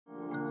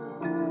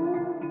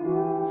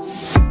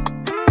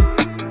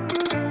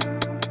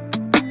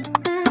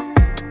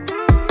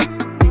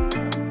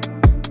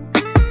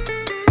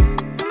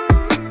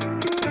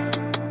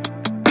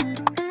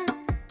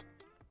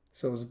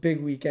So it was a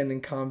big weekend in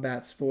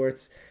combat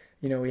sports.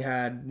 We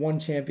had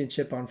one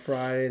championship on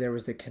Friday. There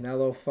was the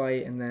Canelo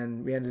fight, and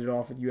then we ended it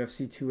off with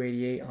UFC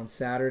 288 on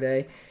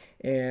Saturday.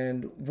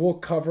 And we'll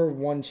cover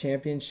one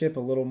championship a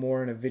little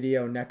more in a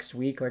video next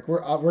week. Like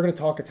we're gonna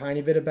talk a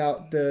tiny bit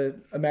about the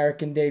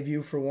American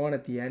debut for one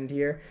at the end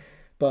here,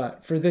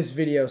 but for this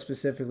video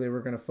specifically, we're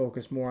gonna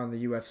focus more on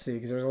the UFC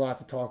because there's a lot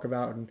to talk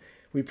about, and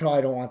we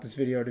probably don't want this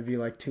video to be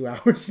like 2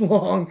 hours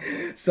long.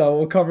 So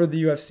we'll cover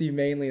the UFC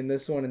mainly in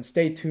this one, and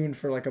stay tuned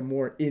for like a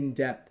more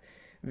in-depth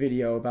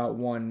video about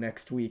one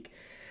next week.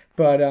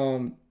 But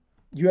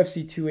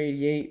UFC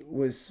 288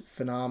 was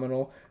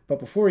phenomenal. But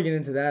before we get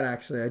into that,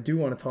 actually, I do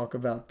want to talk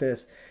about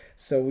this.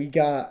 So we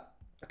got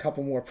a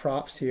couple more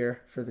props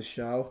here for the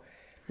show.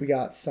 We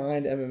got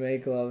signed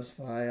MMA gloves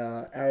by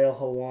Ariel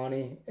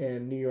Helwani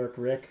and New York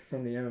Rick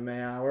from the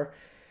MMA Hour.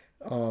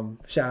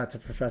 Shout out to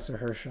Professor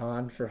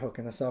Hershon for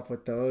hooking us up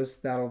with those.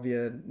 That'll be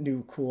a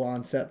new cool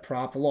on-set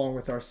prop along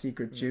with our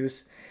secret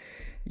juice.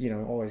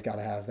 Always got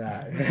to have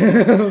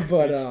that.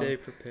 But stay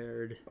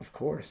prepared. Of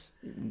course.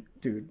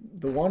 Dude,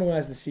 the one who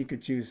has the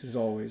secret juice is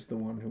always the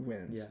one who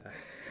wins. Yeah.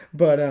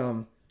 But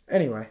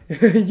anyway,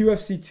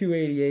 UFC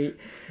 288,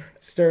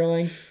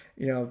 Sterling,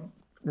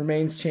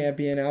 remains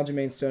champion.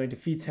 Aljamain Sterling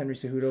defeats Henry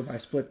Cejudo by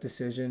split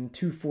decision.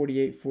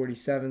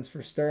 248-47s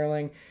for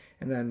Sterling,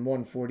 and then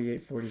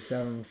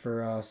 148-47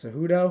 for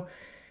Cejudo.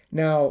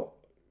 Now,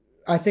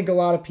 I think a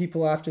lot of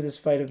people after this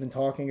fight have been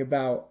talking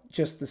about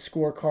just the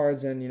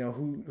scorecards and,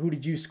 who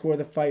did you score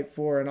the fight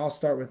for? And I'll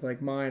start with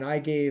like mine. I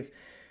gave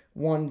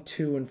 1,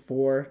 2, and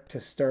 4 to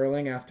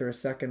Sterling after a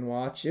second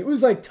watch. It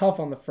was like tough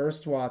on the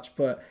first watch,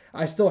 but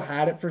I still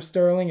had it for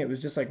Sterling. It was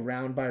just like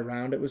round by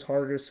round. It was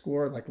harder to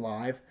score like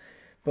live.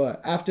 But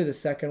after the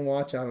second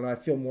watch, I don't know. I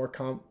feel more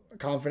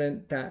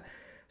confident that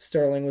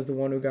Sterling was the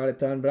one who got it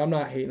done. But I'm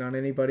not hating on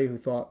anybody who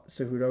thought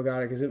Cejudo got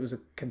it because it was a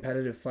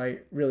competitive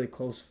fight, really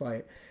close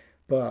fight.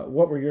 But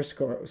what were your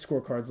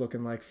scorecards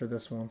looking like for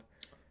this one?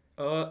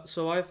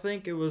 So I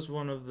think it was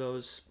one of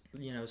those,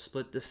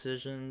 split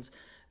decisions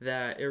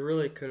that it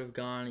really could have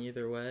gone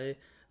either way.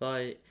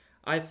 Like,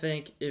 I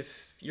think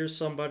if you're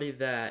somebody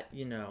that,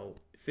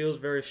 feels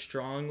very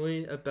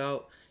strongly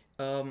about,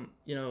 maybe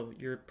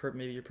your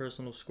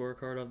personal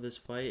scorecard of this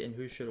fight and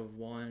who should have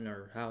won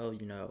or how,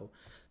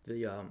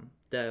 the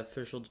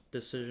official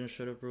decision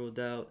should have ruled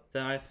out,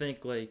 then I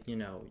think,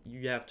 you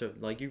have to,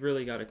 you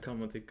really got to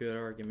come with a good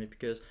argument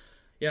because,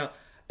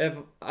 if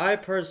I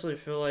personally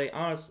feel like,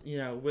 honestly,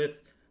 with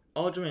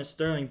Aljamain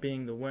Sterling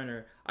being the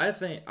winner, I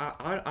think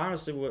I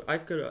honestly would I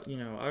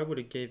would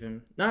have gave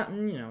him not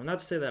to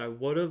say that I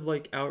would have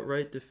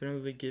outright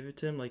definitively give it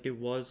to him, it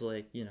was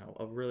a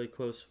really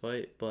close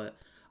fight, but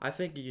I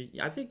think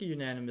a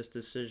unanimous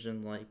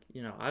decision,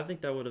 I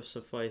think that would have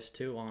sufficed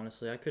too.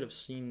 Honestly, I could have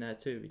seen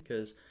that too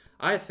because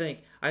I think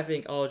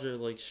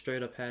Alja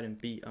straight up had him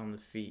beat on the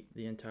feet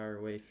the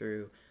entire way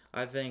through.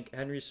 I think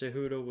Henry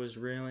Cejudo was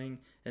reeling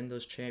in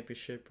those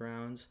championship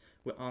rounds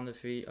on the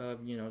feet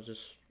of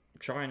just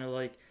trying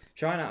to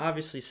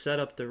obviously set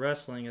up the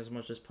wrestling as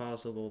much as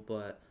possible,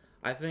 but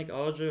I think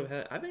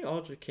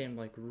Alja came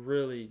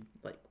really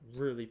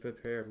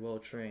prepared, well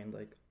trained,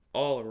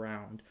 all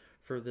around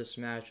for this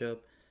matchup.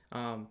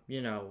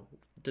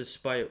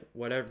 Despite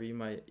whatever you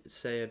might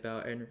say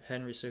about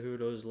Henry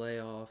Cejudo's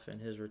layoff and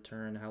his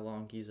return, how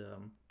long he's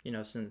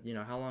since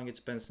how long it's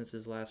been since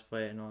his last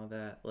fight and all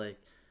that,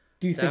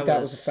 do you think that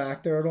was a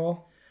factor at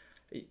all?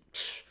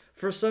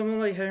 For someone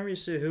like Henry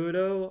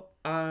Cejudo,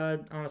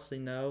 honestly,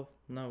 no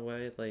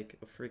way. A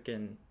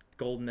freaking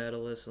gold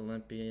medalist,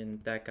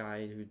 Olympian, that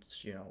guy who's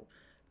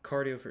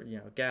cardio for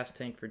gas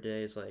tank for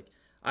days.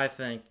 I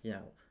think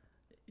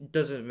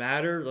doesn't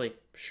matter.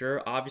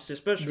 Sure, obviously,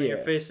 especially when you're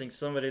facing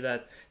somebody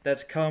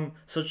that's come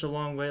such a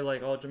long way,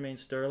 like Aljamain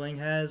Sterling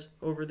has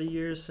over the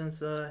years since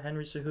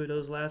Henry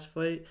Cejudo's last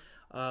fight.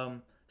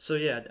 So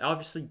yeah,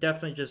 obviously,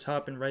 definitely just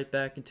hopping right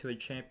back into a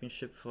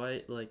championship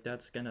fight,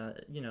 that's gonna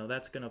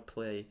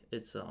play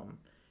its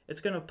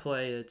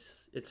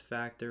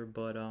factor,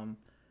 but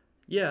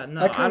yeah,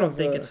 no, I don't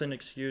think it's an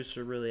excuse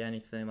or really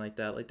anything like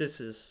that. This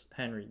is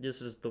Henry.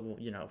 This is the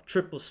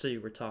Triple C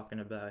we're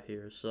talking about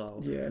here.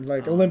 So yeah, and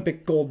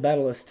Olympic gold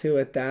medalist too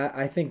at that.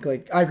 I think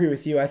I agree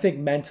with you. I think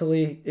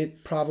mentally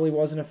it probably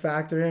wasn't a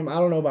factor to him. I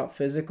don't know about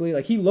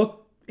physically. He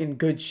looked in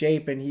good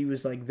shape and he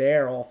was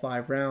there all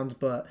 5 rounds,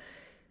 but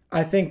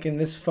I think in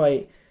this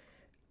fight,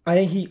 I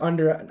think I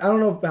don't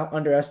know about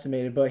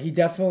underestimated, but he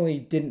definitely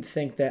didn't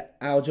think that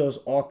Aljo's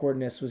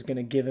awkwardness was going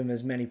to give him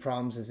as many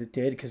problems as it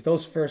did, because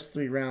those first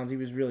 3 rounds, he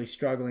was really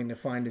struggling to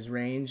find his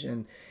range,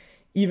 and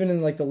even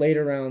in the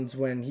later rounds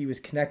when he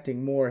was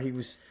connecting more, he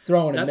was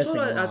throwing and missing a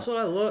lot. That's what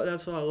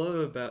I love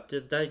about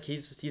that.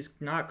 He's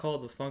not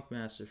called the Funk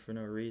Master for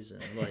no reason.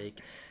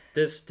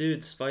 This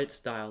dude's fight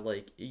style,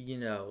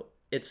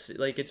 it's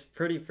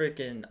pretty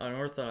freaking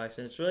unorthodox,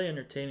 and it's really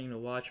entertaining to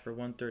watch for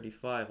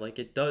 135.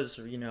 It does,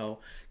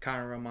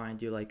 kind of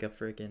remind you a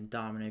freaking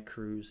Dominic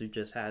Cruz, who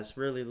just has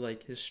really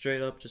his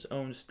straight up just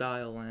own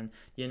style, and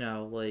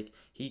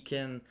he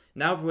can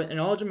now in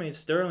Aljamain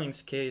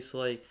Sterling's case,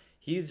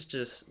 he's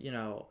just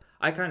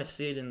I kind of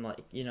see it in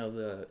like,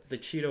 the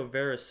Cheeto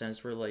Vera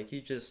sense where like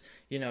he just,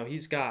 he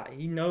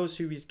knows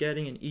who he's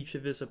getting in each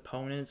of his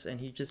opponents, and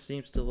he just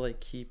seems to like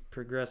keep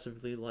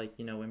progressively like,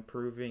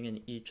 improving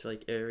in each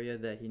like area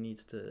that he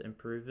needs to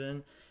improve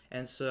in.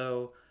 And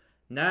so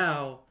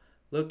now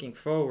looking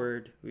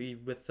forward, we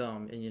with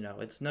and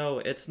it's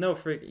no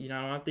freak, I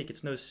don't think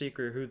it's no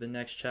secret who the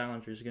next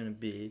challenger is going to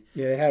be.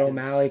 Yeah, they had 'Cause,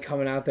 O'Malley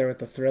coming out there with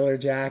the Thriller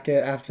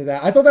jacket after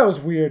that. I thought that was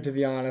weird, to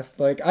be honest.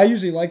 Like, I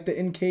usually like the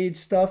in-cage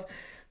stuff,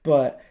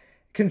 but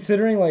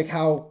considering, like,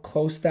 how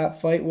close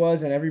that fight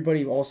was, and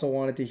everybody also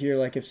wanted to hear,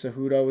 like, if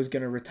Cejudo was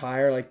going to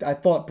retire, like, I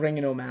thought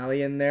bringing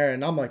O'Malley in there,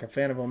 and I'm, like, a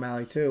fan of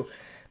O'Malley, too,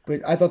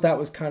 but I thought that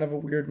was kind of a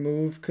weird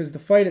move, because the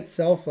fight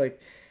itself, like,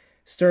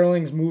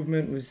 Sterling's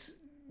movement was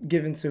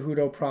giving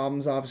Cejudo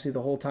problems, obviously,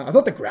 the whole time. I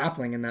thought the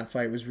grappling in that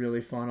fight was really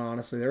fun,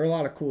 honestly. There were a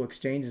lot of cool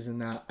exchanges in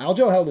that.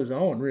 Aljo held his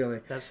own, really.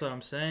 that's what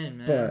I'm saying,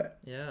 man. But,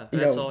 Yeah, you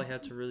that's know, all he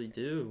had to really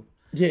do,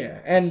 yeah,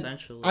 and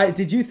essentially.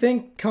 did you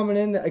think coming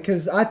in,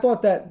 because I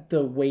thought that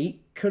the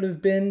weight could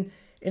have been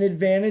an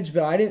advantage,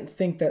 but I didn't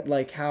think that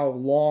like how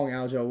long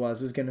Aljo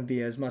was going to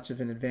be as much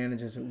of an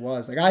advantage as it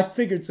was. Like I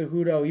figured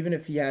Cejudo, even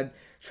if he had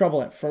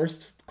trouble at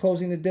first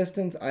closing the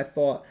distance, I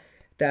thought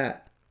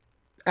that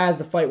as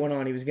the fight went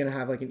on, he was going to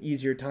have like an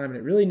easier time, and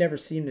it really never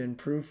seemed to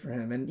improve for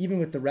him. And even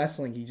with the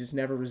wrestling, he just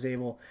never was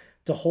able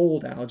to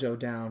hold Aljo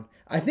down.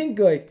 I think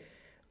like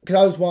because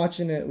I was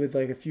watching it with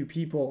like a few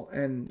people,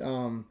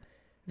 and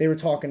they were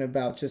talking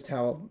about just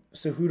how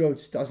Cejudo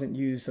just doesn't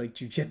use like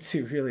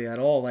jiu-jitsu really at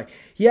all. Like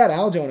he had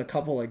Aljo in a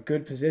couple like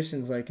good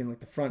positions, like in like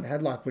the front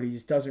headlock, but he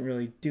just doesn't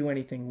really do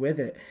anything with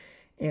it.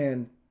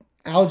 And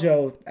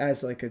Aljo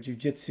as like a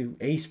jiu-jitsu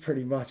ace,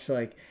 pretty much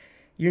like.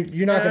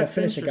 You're not going to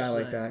finish a guy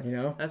like that, you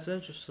know? That's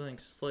interesting.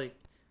 It's like,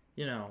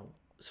 you know,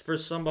 for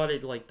somebody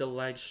like the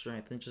leg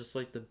strength and just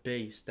like the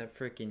base that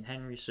freaking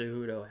Henry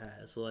Cejudo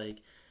has, like,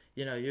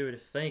 you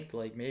would think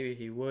like maybe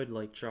he would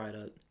like try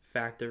to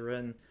factor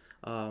in,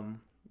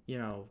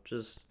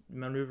 just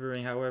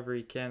maneuvering however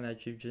he can that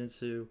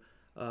jujitsu.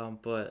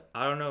 But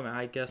I don't know, man.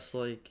 I guess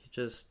like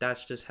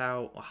that's just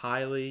how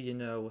highly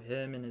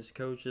him and his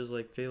coaches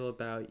like feel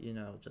about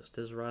just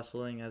his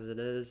wrestling as it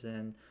is,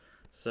 and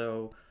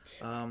so.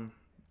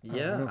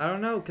 Yeah, I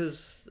don't know,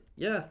 cause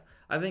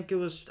I think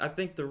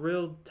the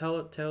real tell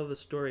of the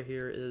story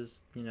here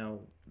is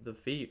the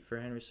feat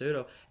for Henry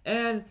Cejudo,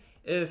 and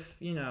if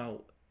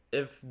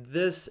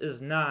this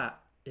is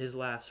not his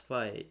last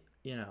fight,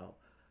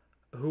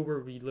 who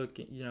are we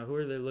looking, who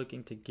are they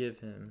looking to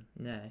give him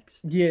next?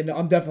 Yeah, no,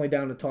 I'm definitely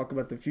down to talk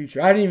about the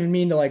future. I didn't even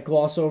mean to like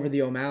gloss over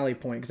the O'Malley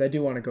point because I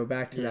do want to go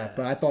back to that,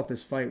 but I thought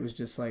this fight was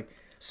just like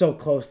so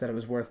close that it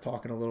was worth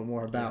talking a little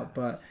more about.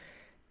 But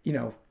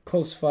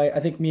close fight.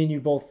 I think me and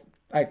you both,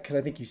 because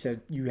I think you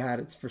said you had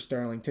it for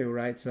Sterling too,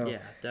 right? So yeah,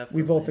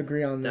 definitely. We both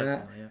agree on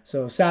that. Yeah.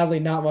 So sadly,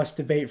 not much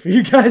debate for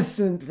you guys,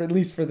 at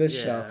least for this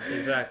show. Yeah,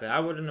 exactly.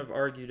 I wouldn't have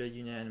argued a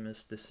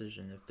unanimous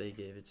decision if they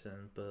gave it to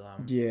him,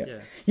 but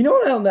yeah. You know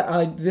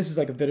what? This is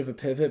like a bit of a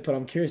pivot, but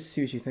I'm curious to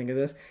see what you think of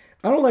this.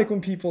 I don't like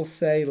when people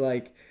say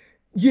like,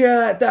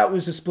 yeah, that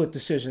was a split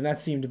decision.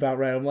 That seemed about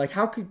right. I'm like,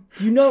 how could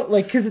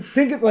because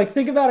think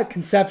about it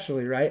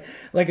conceptually, right?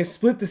 Like a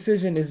split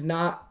decision is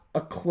not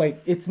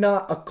it's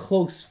not a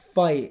close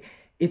fight.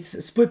 It's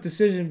a split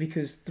decision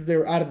because they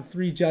were out of the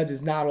three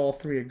judges, not all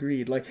three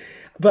agreed. Like,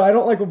 but I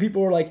don't like when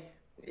people were like,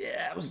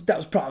 yeah, that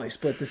was probably a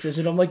split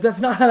decision. I'm like,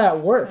 that's not how that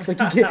works. Like,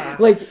 you get,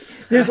 like,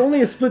 there's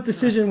only a split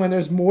decision when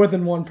there's more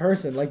than one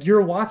person. Like,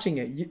 you're watching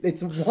it.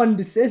 It's one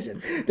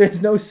decision.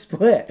 There's no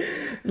split.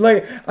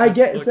 Like, I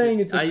get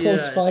saying it's a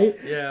close fight,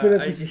 but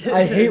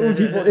I hate when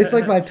people, it's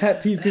like my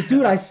pet peeve. Because,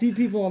 dude, I see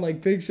people on,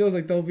 like, big shows,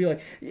 like, they'll be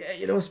like,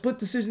 yeah, a split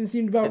decision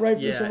seemed about right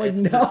for this. I'm like,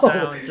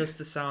 no. Just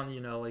to sound,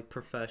 like,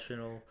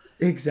 professional.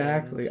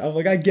 Exactly. I'm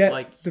like, I get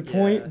like, the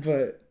point,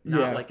 but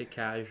not like a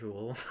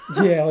casual.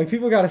 Yeah, like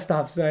people got to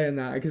stop saying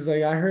that because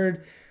like I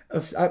heard,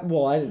 I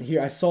didn't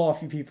hear. I saw a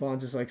few people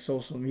on just like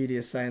social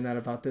media saying that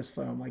about this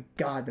fight. I'm like,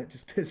 God, that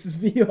just pisses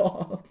me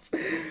off.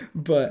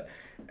 But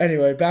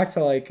anyway, back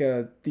to like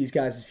these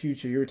guys'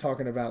 future. You were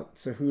talking about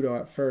Cejudo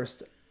at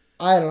first.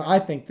 I don't know. I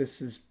think this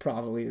is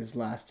probably his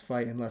last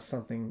fight unless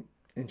something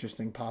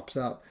interesting pops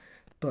up.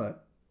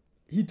 But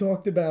he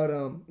talked about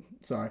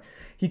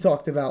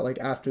like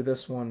after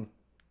this one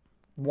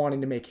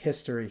wanting to make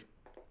history.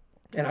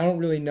 And I don't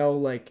really know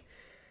like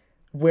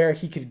where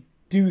he could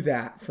do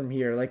that from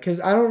here. Like cuz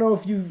I don't know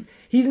if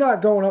he's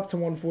not going up to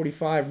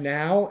 145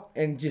 now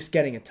and just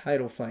getting a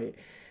title fight.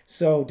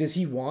 So does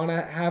he want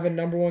to have a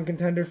number one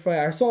contender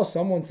fight? I saw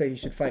someone say he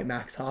should fight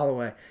Max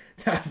Holloway.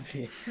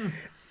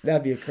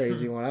 That'd be a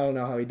crazy one. I don't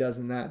know how he does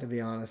in that, to be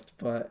honest,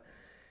 but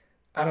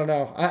I don't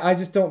know. I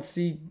just don't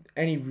see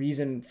any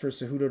reason for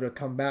Cejudo to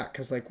come back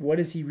because, like, what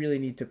does he really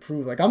need to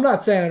prove? Like, I'm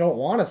not saying I don't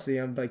want to see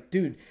him. Like,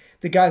 dude,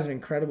 the guy's an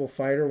incredible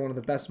fighter, one of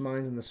the best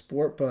minds in the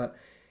sport, but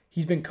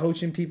he's been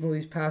coaching people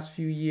these past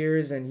few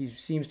years, and he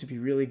seems to be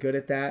really good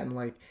at that and,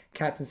 like,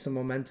 catching some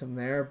momentum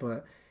there.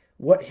 But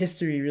what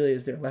history really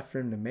is there left for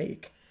him to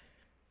make?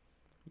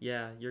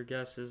 Yeah, your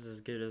guess is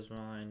as good as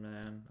mine,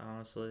 man.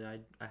 Honestly, I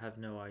have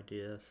no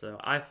idea. So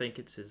I think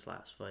it's his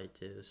last fight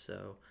too.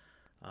 So,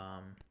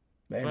 um,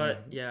 Hey,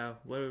 but man. yeah,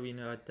 what do we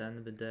know at the end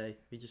of the day?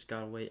 We just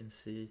gotta wait and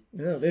see.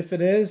 Yeah, if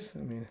it is, I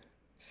mean,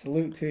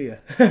 salute to you.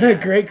 Yeah,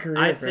 Great I career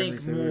for Henry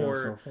think Cejudo so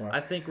more. far. I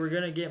think we're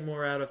gonna get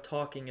more out of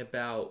talking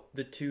about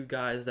the two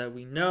guys that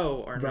we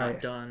know are not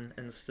Right. done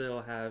and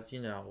still have,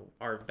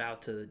 are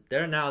about to.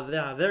 They're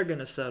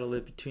gonna settle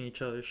it between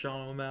each other.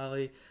 Sean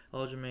O'Malley,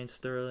 Aljamain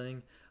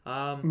Sterling.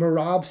 Um,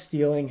 Marab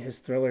stealing his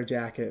Thriller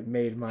jacket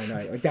made my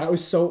night. Like that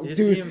was so, you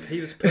see dude. him.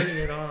 He was putting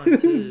it on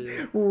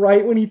too.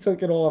 Right when he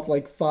took it off,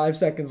 like 5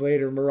 seconds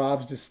later,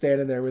 Marab's just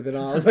standing there with it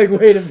on. I was like,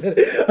 wait a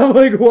minute. I'm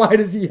like, why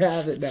does he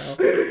have it now?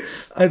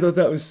 I thought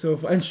that was so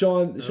fun. And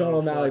Sean Oh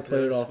O'Malley fuck, that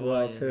played it was off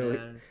well funny, too.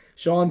 man.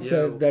 Sean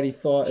said Yo, that he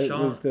thought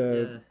Sean. Yeah.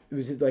 it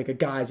was like a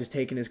guy just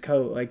taking his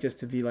coat, like just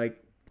to be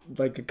like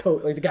a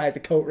coat, like the guy at the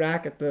coat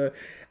rack at the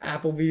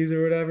Applebee's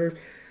or whatever.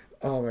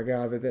 Oh my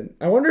god! But then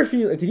I wonder if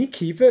did he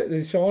keep it?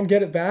 Did Sean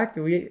get it back?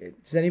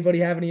 Does anybody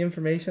have any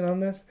information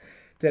on this?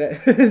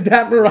 Is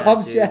that Yeah,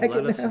 Marab's dude. jacket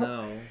Let us now?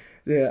 know.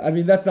 Yeah, I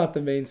mean that's not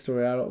the main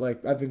story. I don't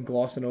like. I've been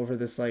glossing over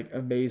this like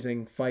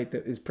amazing fight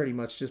that is pretty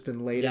much just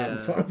been laid out in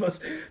Yeah. front of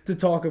us to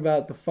talk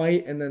about the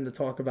fight and then to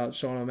talk about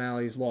Sean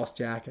O'Malley's lost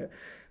jacket.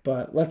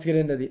 But let's get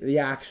into the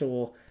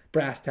actual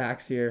brass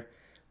tacks here.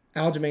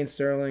 Aljamain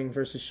Sterling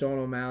versus Sean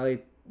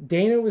O'Malley.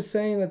 Dana was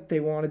saying that they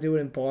want to do it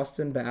in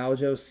Boston, but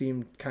Aljo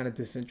seemed kind of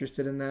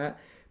disinterested in that.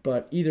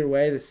 But either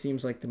way, this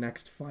seems like the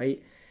next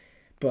fight.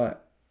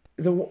 But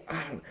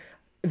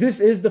this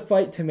is the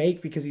fight to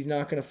make because he's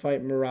not going to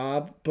fight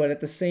Merab. But at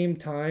the same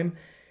time,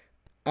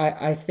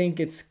 I think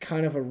it's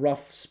kind of a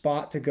rough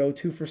spot to go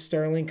to for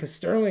Sterling because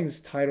Sterling's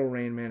title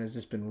reign, man, has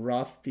just been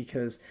rough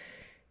because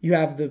you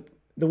have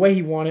the way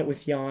he won it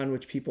with Jan,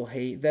 which people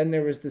hate. Then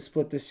there was the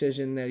split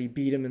decision that he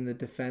beat him in the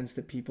defense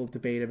that people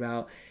debate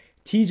about.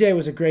 TJ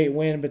was a great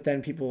win, but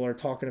then people are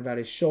talking about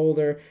his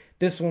shoulder.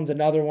 This one's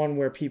another one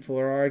where people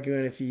are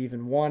arguing if he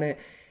even won it.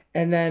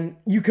 And then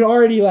you could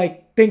already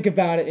like think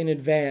about it in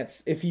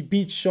advance. If he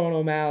beats Sean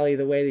O'Malley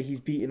the way that he's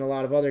beaten a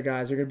lot of other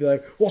guys, they're gonna be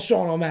like, well,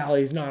 Sean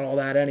O'Malley's not all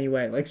that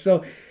anyway. Like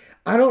so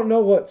I don't know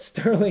what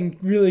Sterling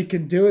really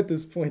can do at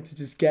this point to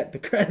just get the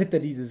credit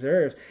that he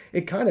deserves.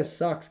 It kind of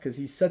sucks because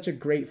he's such a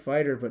great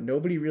fighter, but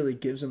nobody really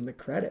gives him the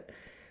credit.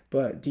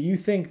 But do you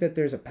think that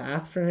there's a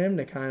path for him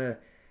to kind of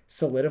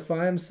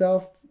solidify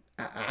himself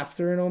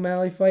after an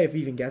O'Malley fight, if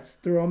he even gets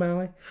through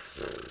O'Malley?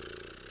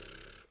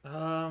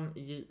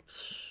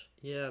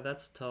 Yeah,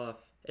 that's tough.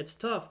 It's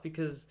tough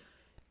because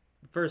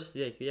first,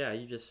 yeah,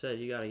 you just said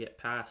you got to get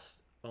past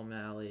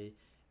O'Malley,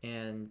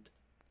 and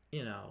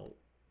you know,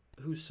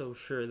 who's so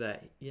sure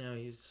that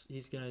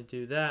he's gonna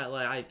do that?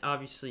 Like, I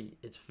obviously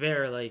it's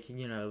fair. Like,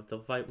 if the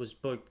fight was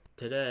booked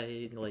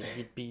today, like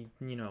he'd be,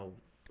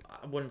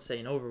 I wouldn't say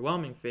an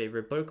overwhelming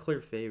favorite, but a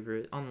clear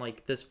favorite.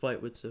 Unlike this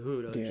fight with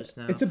Cejudo just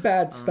now. It's a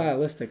bad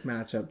stylistic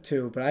matchup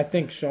too, but I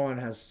think Sean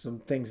has some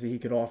things that he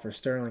could offer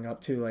Sterling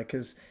up too. Like,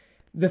 because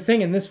the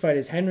thing in this fight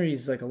is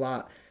Henry's like a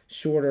lot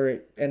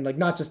shorter and like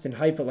not just in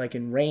height but like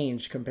in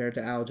range compared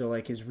to Aljo.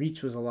 Like his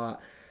reach was a lot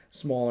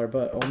smaller,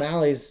 but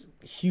O'Malley's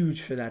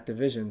huge for that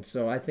division,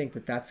 so I think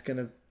that that's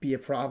gonna be a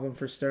problem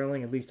for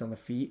Sterling, at least on the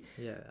feet.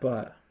 Yeah.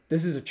 But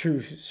this is a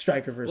true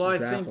striker versus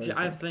grappler.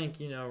 I think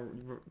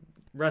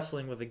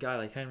wrestling with a guy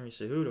like Henry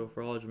Cejudo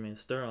for Aljamain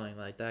Sterling,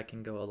 like that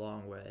can go a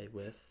long way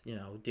with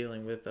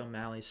dealing with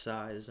O'Malley's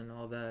size and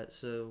all that.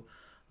 So,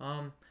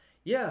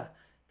 yeah,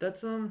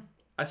 that's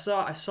I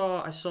saw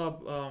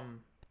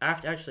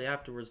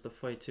afterwards the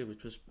fight too,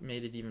 which was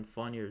made it even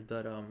funnier.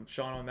 That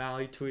Sean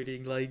O'Malley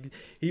tweeting like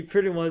he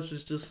pretty much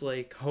was just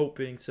like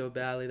hoping so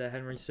badly that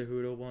Henry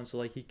Cejudo won, so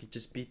like he could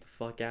just beat the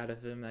fuck out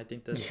of him. I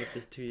think that's what the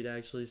tweet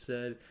actually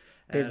said.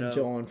 They've been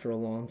going for a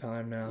long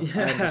time now. Yeah.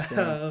 I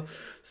understand.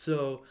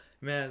 So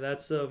man,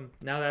 that's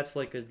now that's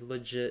like a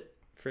legit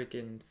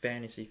freaking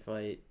fantasy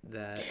fight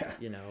that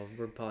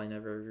we're probably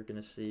never ever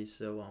gonna see.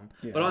 So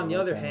but on the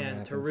other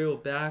hand, to reel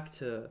back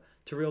to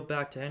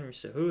Henry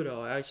Cejudo,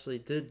 I actually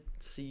did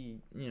see,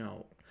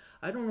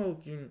 I don't know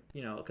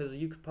if because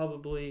you could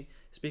probably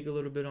speak a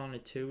little bit on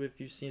it too if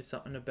you've seen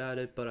something about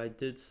it, but I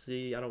did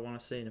see, I don't want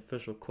to say an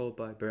official quote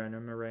by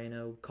Brandon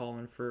Moreno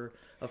calling for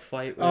a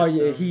fight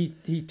with, he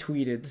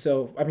tweeted,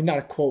 so I mean not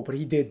a quote, but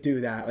he did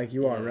do that, like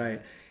you are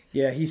right.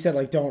 Yeah, he said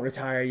like don't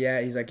retire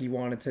yet. He's like he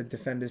wanted to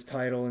defend his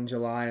title in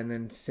July and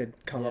then said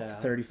come up to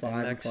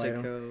 35 and fight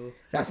him.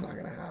 That's not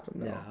gonna happen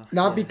though. Yeah,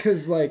 not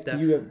because like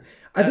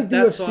I think the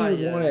UFC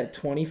would want it at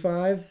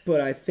 25, but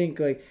I think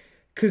like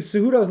because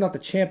Cejudo's not the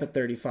champ at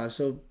 35,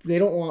 so they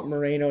don't want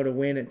Moreno to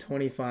win at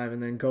 25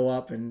 and then go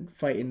up and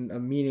fight in a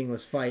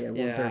meaningless fight at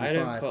 135. I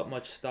didn't put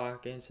much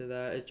stock into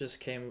that. It just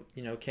came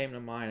to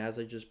mind as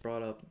I just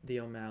brought up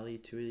the O'Malley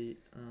tweet.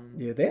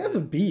 Yeah, they have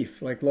a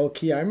beef, like low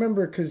key. I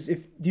remember because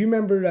do you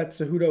remember that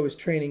Cejudo was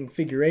training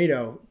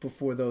Figueiredo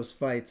before those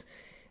fights,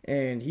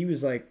 and he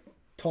was like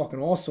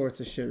talking all sorts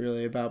of shit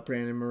really about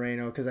Brandon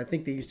Moreno because I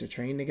think they used to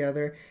train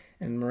together,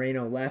 and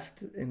Moreno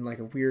left in like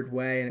a weird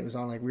way, and it was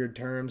on like weird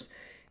terms.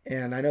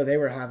 And I know they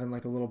were having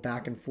like a little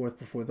back and forth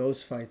before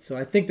those fights. So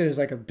I think there's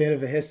like a bit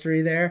of a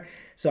history there.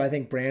 So I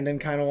think Brandon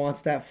kind of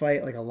wants that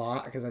fight like a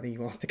lot because I think he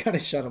wants to kind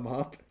of shut him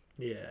up.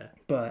 Yeah.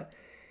 But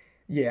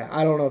yeah,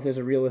 I don't know if there's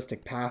a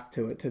realistic path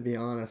to it, to be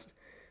honest.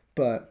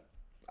 But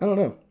I don't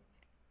know.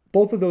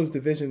 Both of those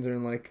divisions are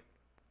in like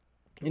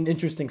an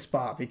interesting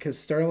spot because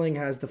Sterling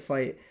has the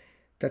fight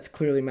that's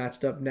clearly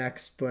matched up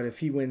next. But if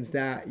he wins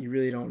that, you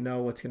really don't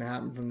know what's going to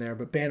happen from there.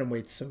 But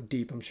bantamweight's so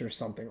deep, I'm sure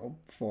something will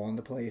fall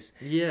into place.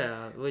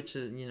 Yeah, which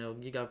is,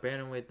 you got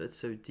bantamweight that's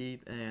so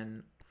deep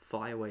and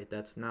flyweight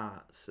that's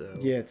not. So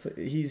Yeah,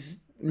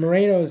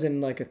 Moreno's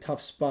in like a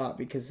tough spot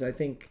because I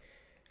think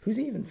who's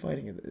he even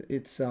fighting?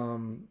 It's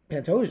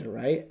Pantoja,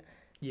 right?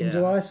 yeah, In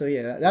July. So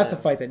yeah, that's a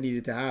yeah. fight that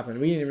needed to happen.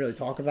 We didn't really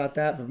talk about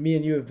that, but me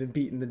and you have been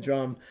beating the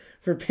drum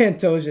for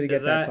Pantoja to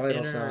get that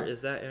title shot.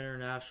 Is that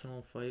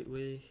International Fight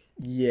Week?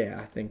 Yeah,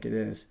 I think it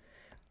is.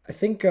 I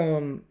think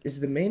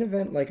is the main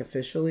event like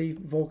officially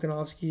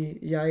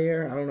Volkanovski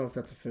Yair? I don't know if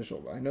that's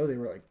official, but I know they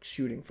were like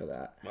shooting for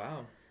that.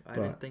 Wow. I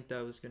But didn't think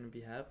that was going to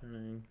be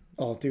happening.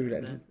 oh, dude,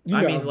 Then. you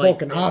I know mean, like,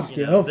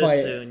 Volkanovski, he'll this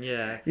fight. soon,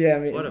 yeah. Yeah, I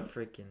mean, What a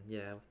freaking,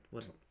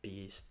 what a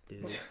beast,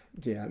 dude.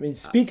 yeah, I mean,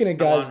 speaking of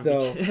guys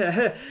though,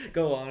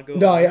 go on.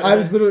 no,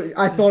 on.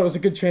 I thought it was a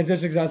good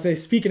transition because I was saying,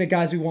 speaking of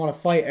guys who want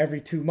to fight every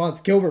 2 months,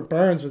 Gilbert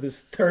Burns with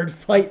his third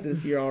fight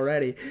this year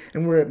already,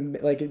 and we're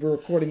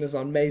recording this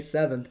on May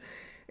 7th,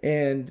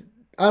 and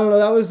I don't know,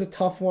 that was a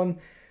tough one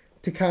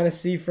to kind of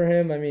see for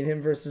him. I mean,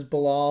 him versus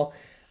Bilal.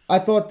 I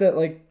thought that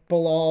like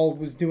Bilal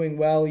was doing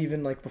well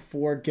even like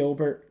before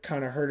Gilbert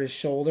kind of hurt his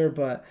shoulder,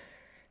 but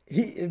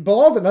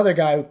Bilal's another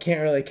guy who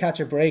can't really catch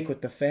a break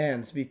with the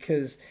fans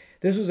because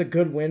this was a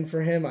good win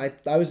for him.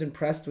 I was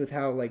impressed with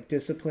how like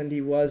disciplined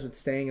he was with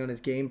staying on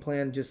his game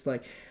plan, just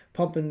like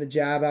pumping the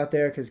jab out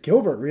there because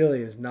Gilbert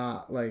really is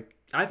not like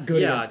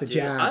good against the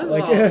jab.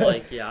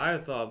 I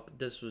thought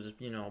this was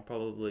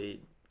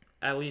probably,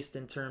 at least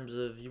in terms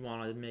of, you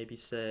want to maybe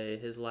say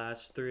his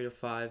last 3 to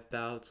 5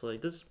 bouts,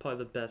 like this is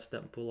probably the best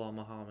that Bilal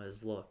Muhammad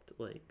has looked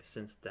like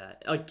since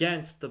that,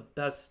 against the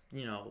best,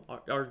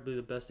 arguably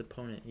the best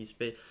opponent he's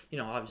faced.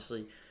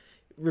 Obviously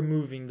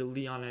removing the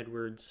Leon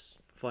Edwards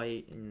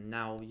fight and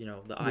now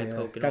the eye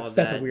poke and all that.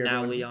 That's a weird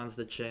now one. Leon's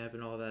the champ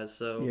and all that.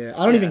 So yeah,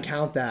 I don't even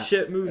count that.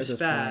 Shit moves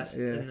fast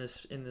in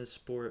this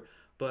sport,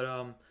 but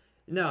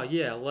no,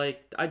 yeah,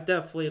 like I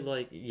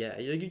definitely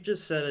you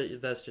just said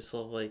it best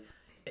yourself, like.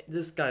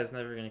 This guy's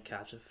never gonna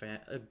catch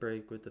a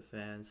break with the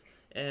fans,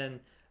 and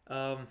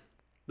you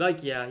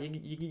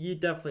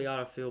definitely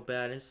gotta feel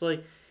bad. It's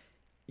like,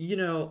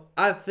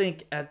 I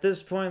think at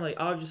this point, like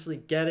obviously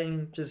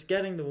getting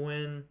the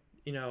win,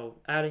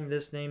 adding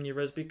this name to your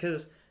resume,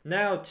 because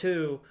now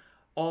too,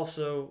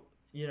 also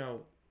you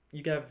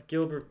have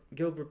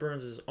Gilbert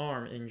Burns'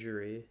 arm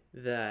injury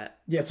that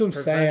that's what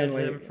I'm saying.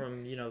 Him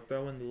from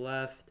throwing the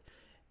left,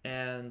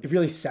 and it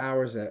really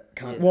sours it.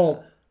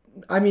 Well.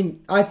 I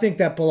mean, I think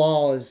that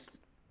Bilal is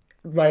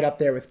right up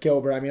there with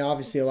Gilbert. I mean,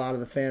 obviously, a lot of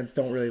the fans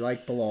don't really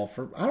like Bilal.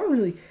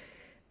 Do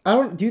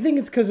you think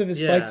it's because of his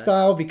fight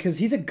style? Because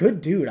he's a good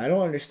dude. I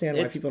don't understand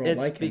why people don't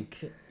like him.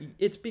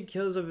 It's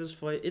because of his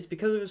fight. It's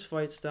because of his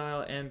fight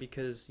style, and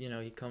because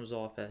he comes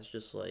off as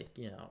just like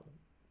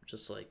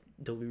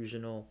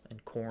delusional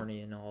and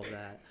corny and all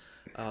that.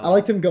 I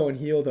liked him going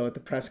heel though at the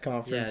press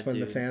conference when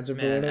the fans were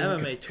booing him.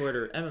 MMA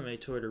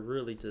Twitter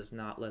really does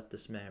not let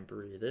this man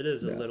breathe. It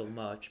is a little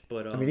much,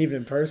 but I mean, even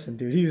in person,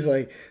 dude, he was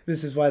like,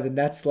 "This is why the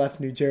Nets left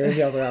New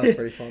Jersey." I was like, "That was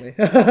pretty funny."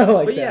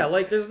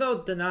 There's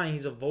no denying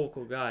he's a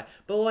vocal guy,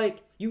 but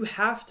like you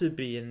have to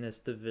be in this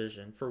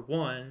division for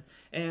one,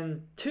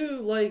 and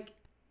two, like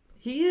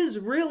he is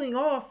reeling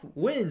off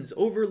wins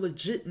over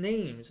legit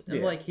names,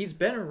 and like he's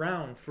been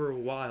around for a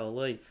while.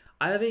 Like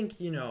I think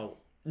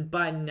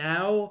by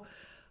now.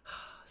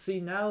 See,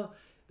 now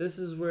this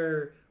is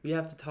where we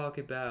have to talk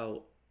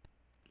about,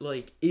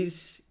 like,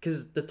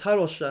 because the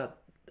title shot,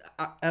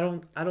 I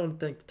don't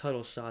think the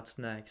title shot's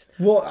next.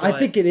 Well, I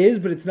think it is,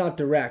 but it's not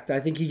direct. I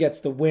think he gets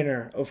the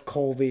winner of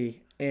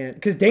Colby, and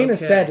because Dana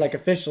said like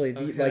officially,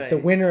 the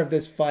winner of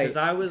this fight. Because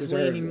I was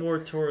leaning more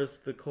towards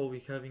the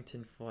Colby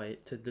Covington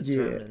fight to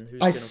determine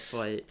who's gonna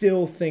fight. I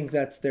still think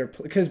that's their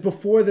because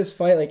before this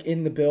fight, like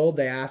in the build,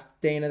 they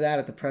asked Dana that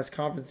at the press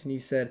conference, and he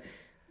said.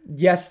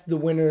 Yes, the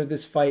winner of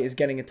this fight is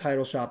getting a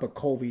title shot, but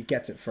Colby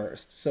gets it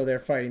first. So they're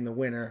fighting the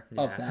winner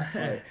of that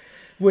fight.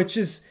 Which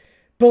is...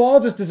 Bilal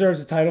just deserves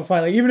a title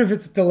fight. Like, even if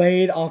it's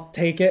delayed, I'll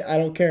take it. I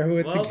don't care who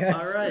it's against.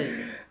 All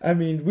right. I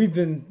mean, we've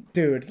been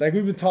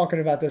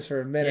talking about this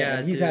for a minute. Yeah,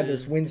 and he's had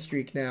this win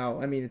streak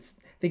now. I mean, I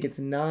think it's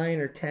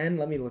 9 or 10.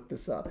 Let me look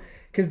this up.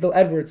 Because the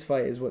Edwards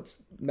fight is what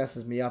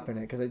messes me up in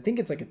it. Because I think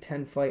it's like a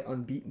 10-fight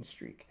unbeaten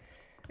streak.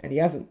 And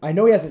I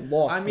know he hasn't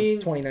lost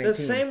since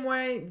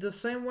 2019. The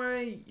same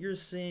way you're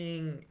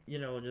seeing,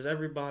 just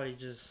everybody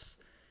just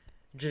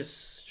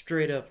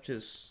straight up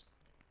just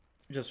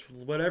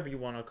whatever you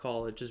want to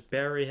call it, just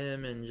bury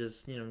him and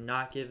just,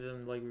 not give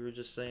him, like we were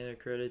just saying, the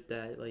credit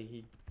that like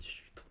he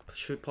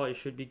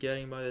should be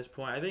getting by this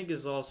point. I think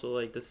is also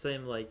like the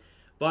same, like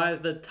by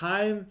the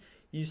time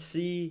you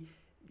see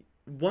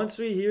once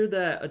we hear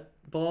that a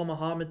Bilal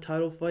Muhammad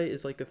title fight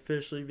is like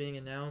officially being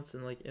announced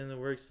and like in the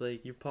works,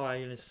 like you're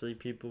probably gonna see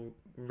people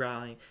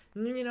rallying.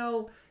 You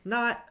know,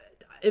 not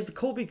if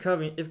Kobe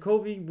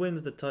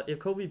wins if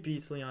Kobe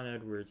beats Leon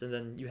Edwards, and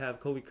then you have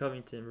Kobe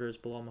Covington versus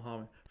Bilal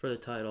Muhammad for the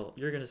title,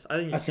 I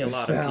think you That's see a gonna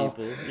lot sell. of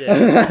people.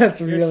 Yeah, That's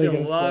you're gonna really see a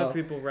gonna lot of sell.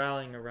 people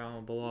rallying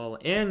around Bilal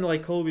and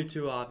like Kobe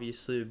too,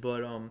 obviously.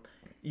 But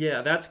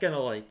yeah, that's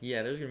gonna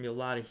there's gonna be a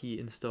lot of heat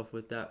and stuff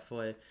with that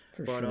fight.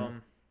 For But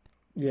sure.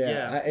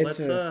 yeah, It's let's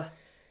a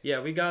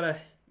we gotta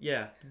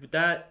with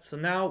that. So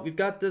now we've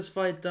got this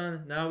fight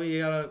done. Now we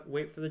gotta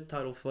wait for the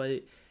title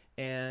fight,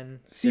 and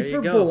See, there you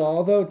for go.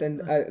 Bilal though,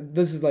 and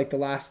this is like the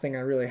last thing I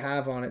really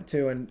have on it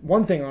too. And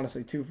one thing,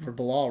 honestly, too, for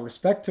Bilal,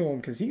 respect to him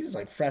because he was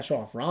like fresh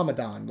off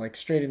Ramadan, like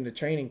straight into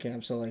training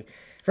camp. So like,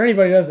 for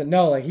anybody who doesn't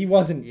know, like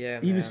Yeah,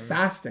 he was man.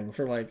 fasting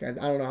for like I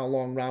don't know how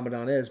long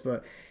Ramadan is,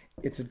 but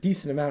it's a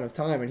decent amount of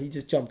time, and he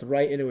just jumped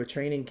right into a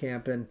training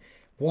camp and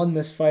won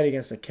this fight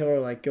against a killer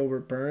like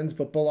Gilbert Burns.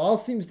 But Bilal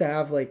seems to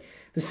have like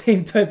the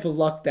same type of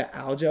luck that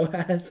Aljo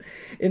has,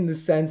 in the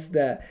sense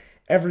that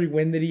every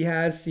win that he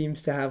has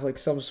seems to have like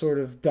some sort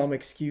of dumb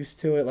excuse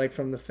to it, like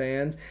from the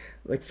fans.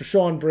 Like for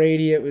Sean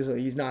Brady, it was like,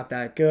 he's not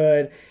that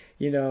good.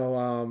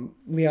 Leon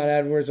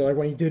Edwards, like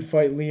when he did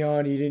fight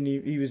Leon,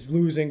 he was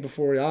losing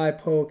before the eye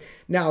poke.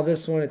 Now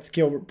this one, it's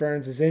Gilbert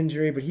Burns'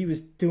 injury, but he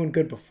was doing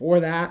good before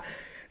that.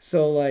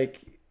 So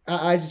like,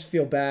 I just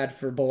feel bad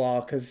for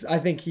Bilal because I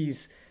think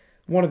he's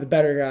one of the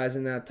better guys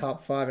in that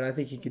top five, and I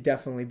think he could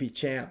definitely be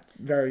champ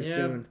very Yeah,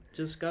 soon.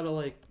 just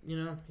gotta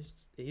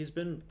he's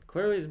been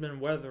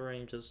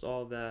weathering just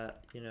all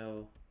that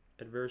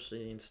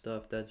adversity and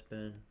stuff that's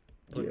been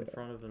put in Yeah,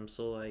 front of him.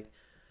 So like,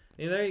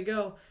 yeah, there you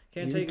go.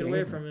 Can't he's a take it away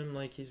gamer. from him.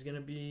 Like he's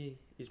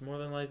more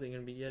than likely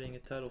gonna be getting a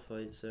title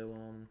fight. So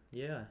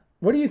yeah.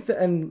 What do you think?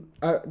 And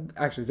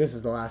actually, this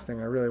is the last thing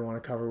I really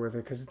want to cover with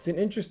it because it's an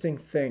interesting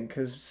thing.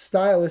 Because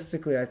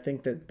stylistically, I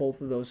think that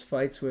both of those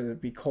fights, whether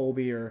it be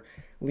Colby or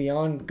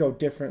Leon, go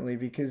differently.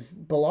 Because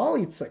Bilal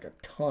eats like a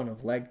ton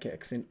of leg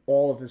kicks in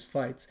all of his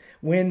fights,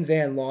 wins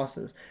and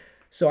losses.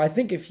 So I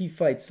think if he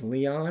fights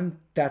Leon,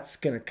 that's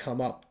gonna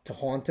come up to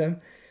haunt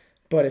him.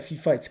 But if he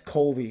fights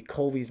Colby,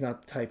 Colby's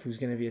not the type who's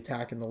going to be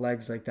attacking the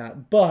legs like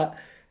that. But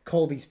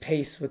Colby's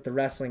pace with the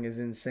wrestling is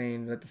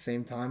insane. At the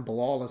same time,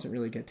 Bilal doesn't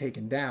really get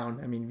taken down.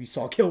 I mean, we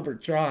saw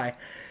Gilbert try.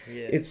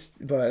 Yeah.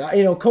 But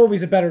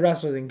Colby's a better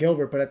wrestler than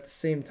Gilbert. But at the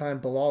same time,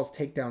 Bilal's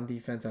takedown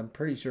defense, I'm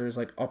pretty sure, is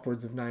like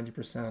upwards of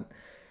 90%.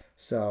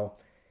 So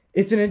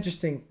it's an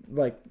interesting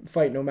like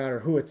fight, no matter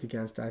who it's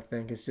against. I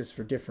think it's just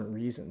for different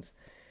reasons.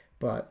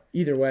 But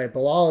either way,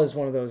 Bilal is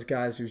one of those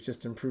guys who's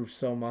just improved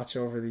so much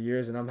over the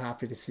years, and I'm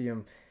happy to see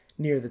him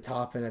near the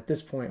top and at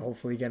this point,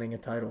 hopefully getting a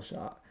title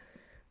shot.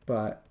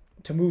 But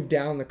to move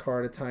down the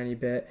card a tiny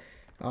bit,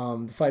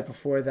 the fight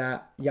before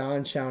that,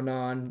 Yan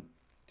Xiaonan.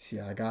 See,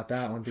 I got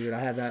that one, dude. I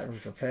had that one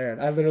prepared.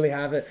 I literally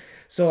have it.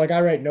 So, like, I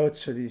write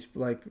notes for these.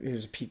 Like,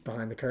 here's a peek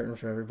behind the curtain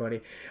for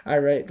everybody. I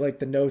write, like,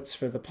 the notes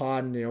for the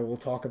pod, and, we'll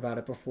talk about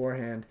it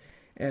beforehand.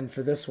 And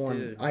for this one,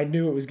 Dude. I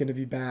knew it was going to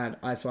be bad.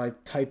 So I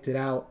typed it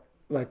out,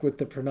 like, with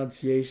the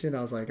pronunciation.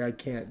 I was like, I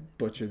can't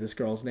butcher this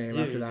girl's name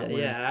after Dude, that win.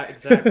 yeah,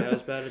 exactly. I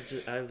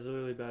was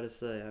literally about to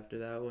say after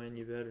that win,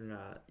 you better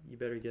not. You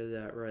better get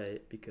that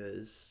right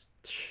because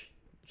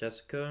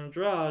Jessica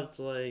Andrade,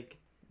 like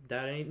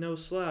that ain't no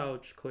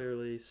slouch,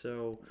 clearly.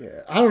 So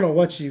Yeah, I don't know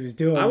what she was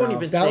doing. I won't though.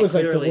 even That say was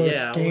like the clearly. worst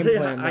Yeah, game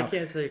plan. I Though.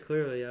 can't say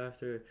clearly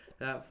after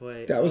that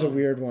fight. That was a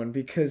weird one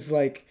because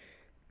like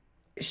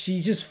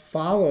she just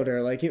followed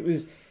her. Like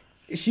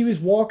she was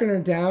walking her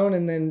down,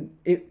 and then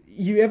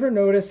you ever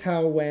notice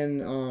how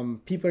when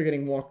people are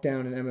getting walked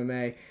down in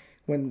MMA,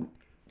 when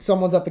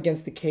someone's up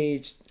against the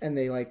cage and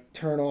they like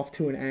turn off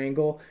to an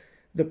angle,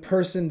 the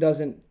person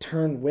doesn't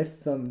turn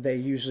with them. They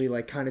usually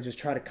like kind of just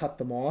try to cut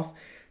them off.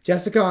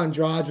 Jessica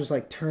Andrade was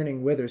like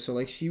turning with her, so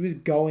like she was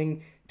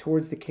going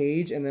towards the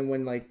cage, and then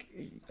when like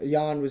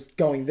Jan was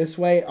going this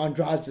way,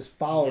 Andrade just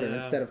followed her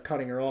instead of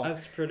cutting her off.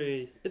 It's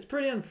pretty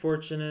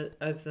unfortunate,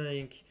 I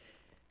think.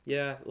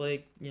 Yeah,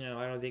 like,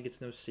 I don't think it's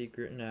no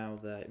secret now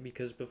that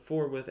because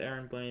before with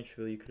Aaron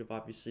Blanchfield, you could have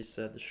obviously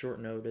said the short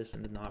notice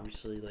and then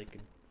obviously like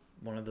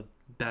one of the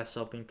best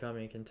up and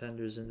coming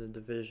contenders in the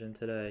division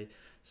today.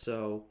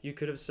 So you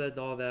could have said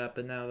all that,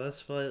 but now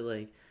this fight,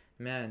 like,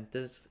 man,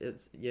 it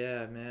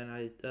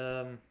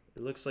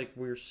looks like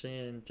we're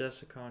seeing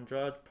Jessica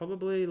Andrade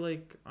probably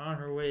like on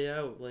her way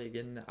out, like,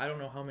 in I don't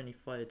know how many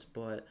fights,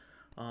 but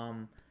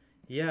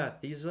yeah,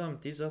 these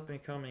up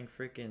and coming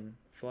freaking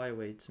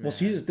flyweights, man.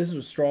 Well, this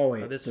was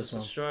strawweight. Oh, this was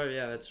one. the straw.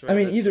 Yeah, that's right. I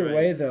mean, that's either right.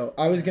 way, though,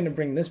 I was going to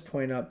bring this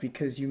point up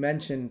because you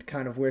mentioned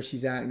kind of where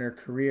she's at in her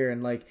career,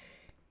 and like,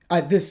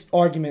 this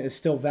argument is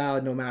still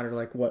valid no matter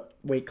like what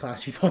weight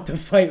class you thought the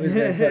fight was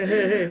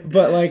in.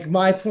 But like,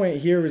 my point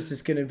here was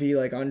just going to be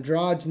like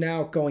Andrade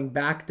now going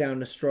back down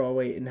to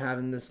strawweight and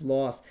having this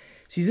loss.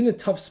 She's in a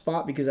tough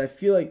spot because I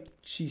feel like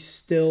she's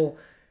still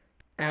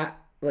at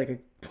like a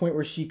point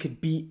where she could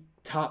beat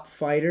top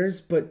fighters,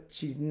 but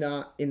she's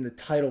not in the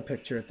title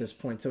picture at this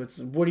point. So it's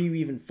what are you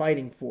even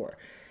fighting for?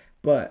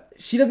 But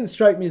she doesn't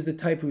strike me as the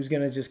type who's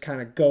going to just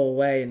kind of go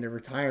away into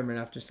retirement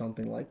after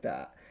something like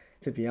that,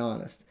 to be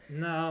honest.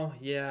 No,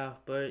 yeah,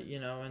 but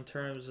in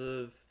terms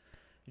of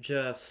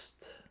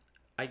just,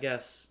 I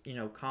guess,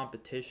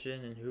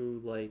 competition and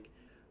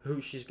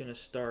who she's gonna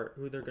start,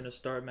 who they're gonna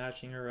start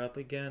matching her up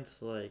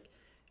against, like,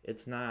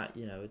 it's not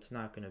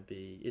gonna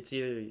be, it's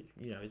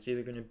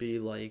either gonna be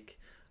like,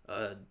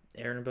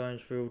 Aaron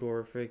Blanchfield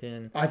or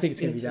freaking, I think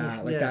it's going to be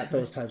that, like yeah, that,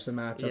 those types of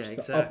yeah,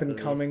 matchups, the up and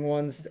exactly, coming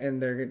ones.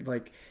 And they're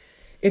like,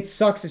 it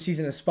sucks that she's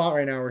in a spot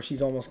right now where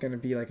she's almost going to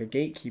be like a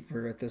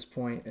gatekeeper at this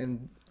point.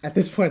 And at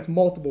this point, it's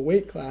multiple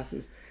weight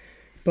classes.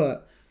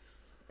 But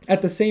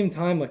at the same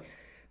time, like,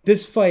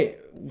 this fight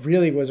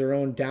really was her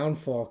own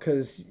downfall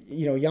because,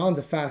 Jan's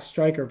a fast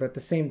striker, but at the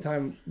same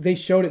time, they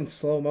showed it in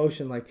slow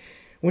motion. Like,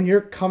 when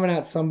you're coming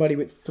at somebody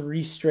with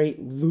 3 straight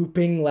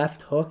looping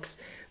left hooks,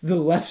 the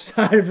left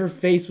side of her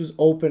face was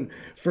open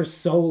for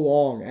so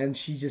long, and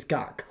she just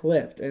got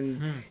clipped.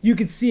 And you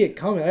could see it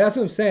coming. That's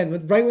what I'm saying.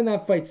 But right when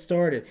that fight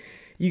started,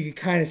 you could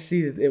kind of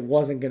see that it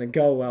wasn't going to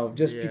go well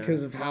just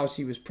because of how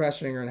she was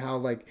pressuring her and how,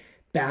 like,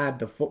 bad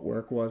the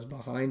footwork was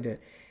behind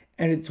it.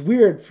 And it's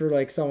weird for,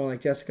 like, someone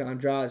like Jessica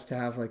Andrade to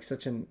have, like,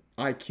 such an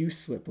IQ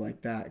slip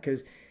like that.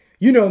 Because,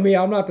 you know me,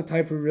 I'm not the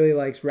type who really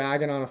likes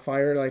ragging on a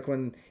fighter, like,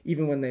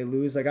 even when they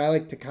lose. Like, I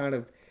like to kind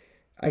of,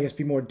 I guess,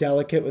 be more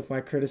delicate with my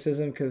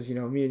criticism because,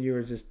 me and you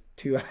are just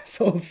two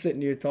assholes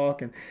sitting here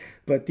talking.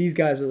 But these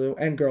guys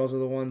and girls are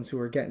the ones who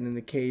are getting in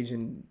the cage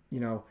and,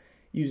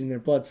 using their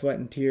blood, sweat,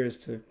 and tears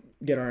to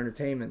get our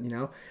entertainment.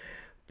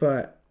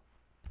 But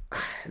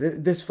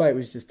this fight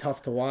was just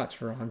tough to watch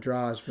for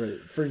Andrade.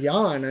 But for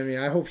Jan, I mean,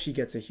 I hope she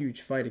gets a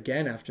huge fight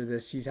again after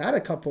this. She's had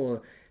a couple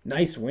of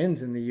nice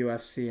wins in the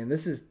UFC, and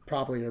this is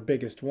probably her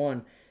biggest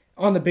one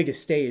on the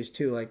biggest stage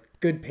too. Like,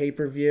 good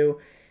pay-per-view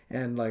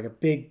and like a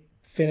big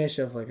finish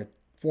of like a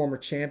former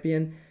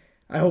champion.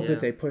 I hope that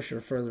they push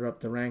her further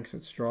up the ranks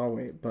at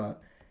strawweight,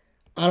 but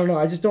I don't know.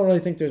 I just don't really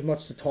think there's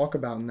much to talk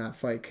about in that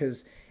fight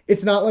because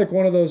it's not like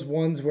one of those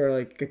ones where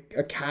like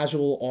a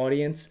casual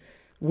audience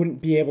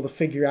wouldn't be able to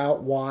figure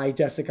out why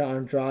Jessica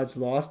Andrade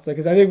lost.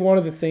 Because I think one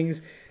of the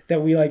things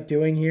that we like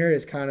doing here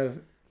is kind of,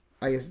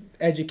 I guess,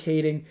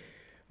 educating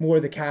more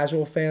the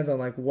casual fans on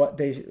what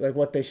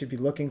they should be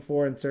looking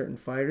for in certain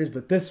fighters.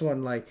 But this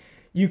one, like,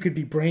 you could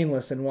be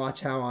brainless and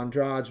watch how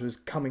Andrade was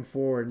coming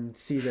forward and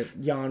see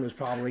that Jan was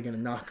probably going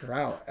to knock her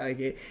out.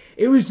 Like,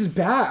 it was just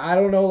bad. I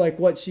don't know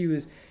what she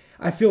was.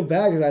 I feel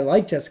bad because I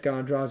like Jessica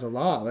Andrade a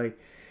lot. Like,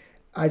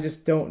 I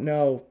just don't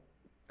know.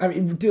 I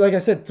mean, dude, like I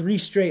said, 3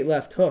 straight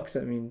left hooks.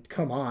 I mean,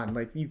 come on.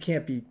 Like, you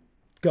can't be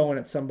going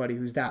at somebody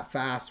who's that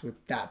fast with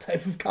that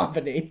type of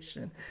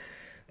combination.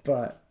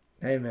 But,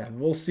 hey, man,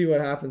 we'll see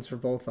what happens for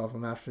both of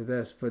them after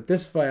this. But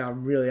this fight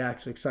I'm really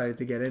actually excited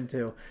to get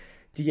into.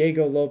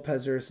 Diego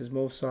Lopes versus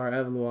Movsar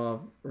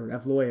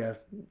Evloev.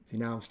 See,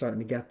 now I'm starting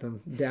to get them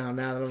down.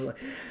 Now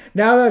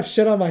that I've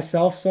shit on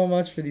myself so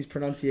much for these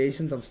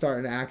pronunciations, I'm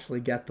starting to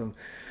actually get them.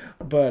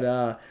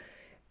 But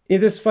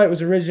this fight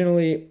was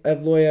originally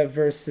Evloev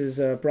versus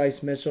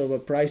Bryce Mitchell,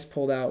 but Bryce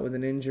pulled out with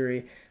an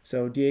injury.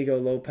 So Diego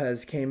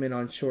Lopes came in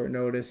on short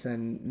notice,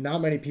 and not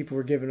many people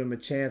were giving him a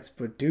chance.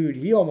 But, dude,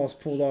 he almost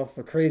pulled off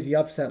a crazy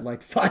upset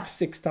like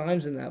 5-6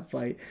 times in that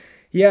fight.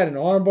 He had an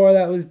armbar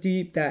that was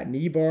deep. That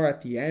knee bar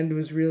at the end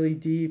was really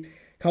deep.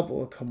 A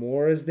couple of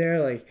Kimuras there.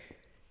 Like,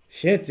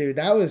 shit, dude,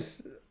 that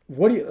was... I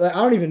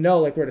don't even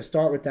know where to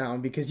start with that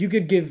one, because you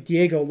could give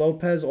Diego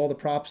Lopes all the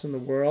props in the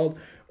world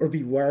or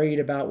be worried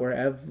about where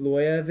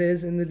Evloev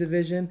is in the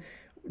division.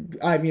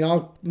 I mean,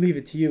 I'll leave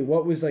it to you.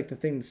 What was the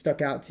thing that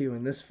stuck out to you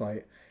in this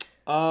fight?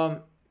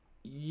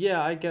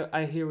 Yeah,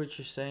 I hear what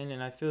you're saying,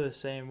 and I feel the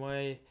same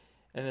way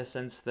in the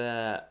sense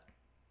that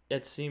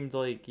it seemed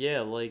like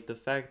the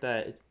fact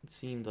that it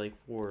seemed like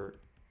for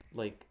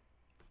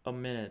a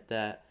minute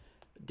that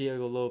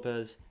Diego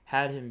Lopes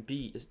had him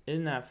beat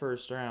in that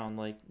first round,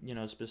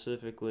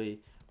 specifically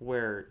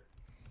where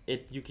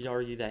you could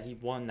argue that he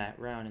won that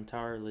round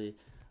entirely.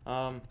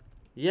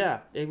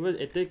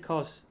 It did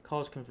cause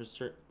for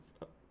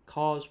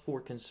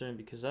concern,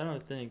 because I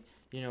don't think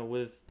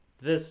with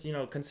this,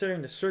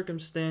 considering the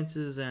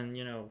circumstances and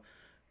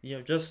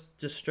just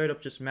straight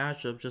up just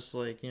matchup, just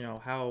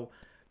how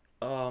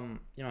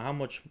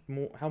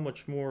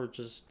much more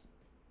just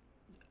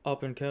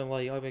up and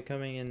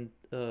coming and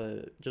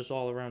just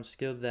all around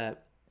skill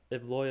that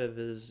Evloev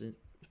is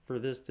for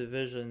this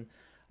division.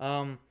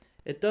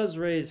 It does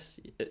raise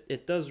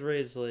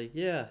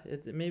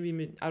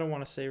maybe, I don't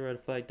want to say red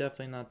flag,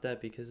 definitely not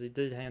that, because he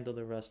did handle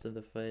the rest of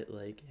the fight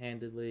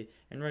handedly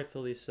and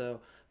rightfully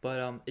so.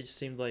 But it just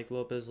seemed like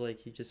Lopes,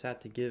 he just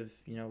had to give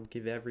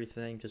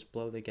everything, just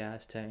blow the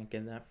gas tank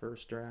in that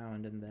first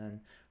round, and then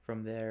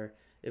from there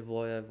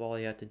Evloev, all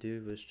he had to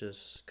do was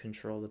just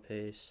control the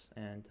pace,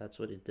 and that's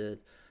what he did.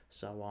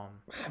 So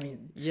I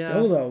mean,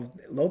 still though,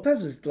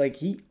 Lopes was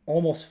he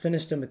almost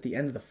finished him at the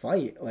end of the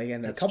fight,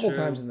 and a couple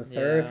times in the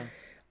third. Yeah.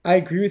 I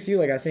agree with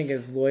you. I think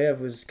Evloev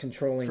was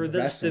controlling for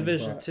this wrestling,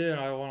 division too, and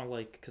I want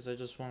to because I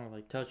just want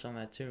to touch on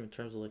that too in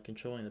terms of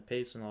controlling the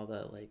pace and all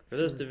that. For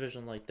this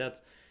division,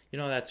 that's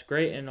that's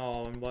great and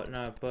all and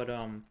whatnot, but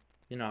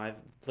I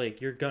like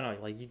you're gonna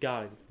like you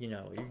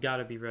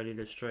gotta be ready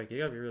to strike. You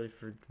gotta be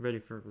ready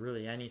for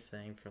really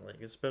anything for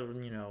like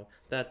especially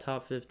that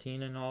top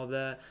 15 and all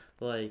that.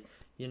 Like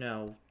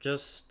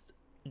just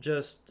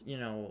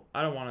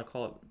I don't want to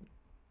call it,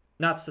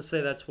 not to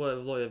say that's what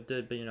Evloev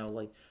did, but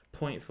like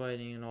point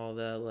fighting and all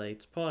that. Like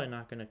it's probably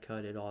not gonna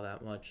cut it all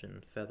that much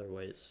in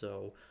featherweight.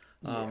 So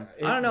Yeah,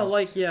 I it don't know. was.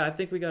 Like yeah, I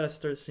think we gotta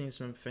start seeing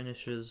some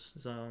finishes,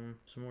 some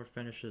more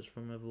finishes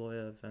from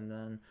Evloev, and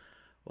then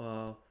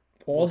uh,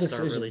 All we'll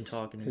start really decisions.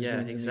 talking. His Yeah,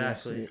 wins in the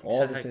exactly, UFC.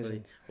 All exactly.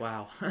 decisions.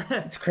 Wow.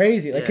 It's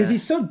crazy, like, cause Yeah,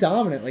 he's so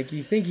dominant. Like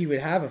you think he would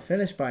have a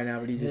finish by now,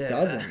 but he just yeah,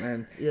 doesn't.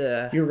 And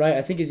yeah. you're right.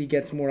 I think as he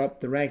gets more up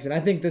the ranks, and I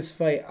think this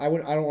fight, I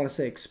don't want to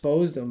say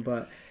exposed him,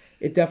 but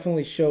it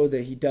definitely showed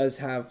that he does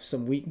have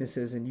some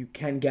weaknesses, and you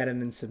can get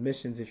him in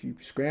submissions if you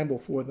scramble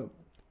for them.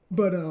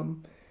 But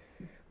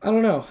I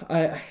don't know.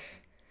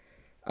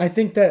 I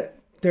think that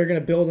they're gonna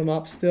build him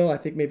up still. I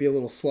think maybe a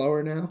little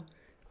slower now.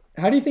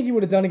 How do you think he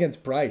would have done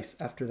against Bryce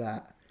after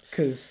that?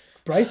 Because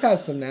Bryce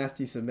has some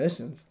nasty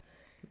submissions.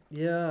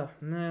 Yeah,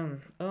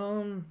 man.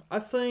 I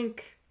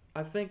think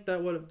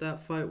that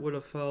fight would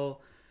have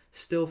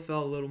still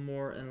fell a little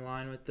more in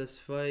line with this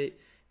fight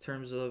in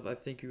terms of I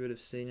think you would have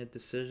seen a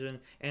decision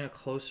and a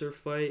closer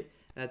fight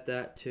at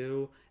that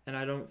too. And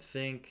I don't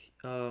think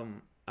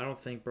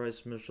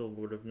Bryce Mitchell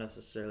would have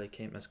necessarily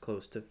came as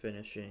close to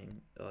finishing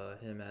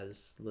him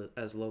as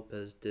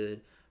Lopes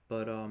did.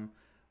 But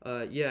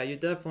yeah, you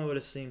definitely would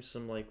have seen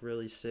some like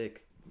really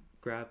sick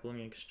grappling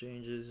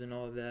exchanges and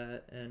all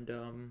that,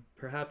 and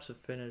perhaps a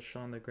finish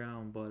on the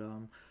ground. But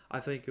I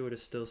think you would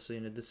have still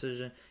seen a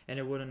decision, and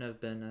it wouldn't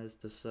have been as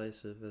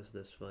decisive as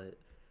this fight.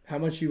 How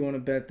much you want to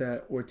bet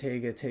that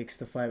Ortega takes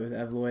the fight with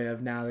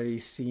Evloev now that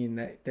he's seen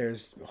that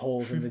there's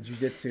holes in the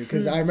jiu-jitsu?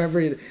 Because I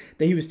remember that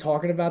he was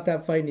talking about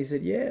that fight, and he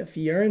said, "Yeah, if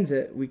he earns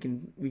it, we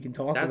can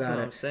talk That's about what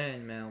I'm it."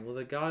 saying, man. With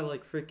a guy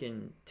like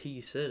freaking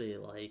T City,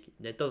 like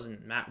it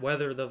doesn't matter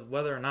whether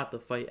or not the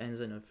fight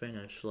ends in a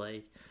finish.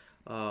 Like,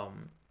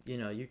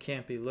 you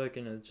can't be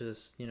looking to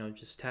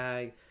just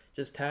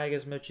tag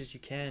as much as you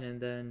can, and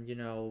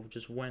then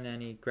just win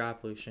any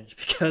grappling exchange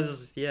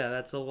because yeah,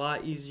 that's a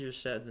lot easier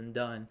said than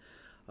done.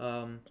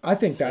 I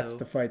think that's So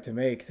the fight to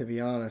make, to be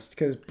honest,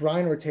 because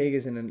Brian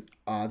Ortega's in an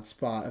odd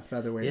spot at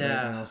featherweight right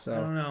yeah, now. I So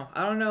don't know.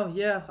 I don't know.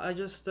 Yeah, I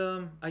just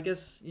I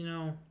guess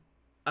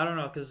I don't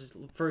know because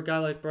for a guy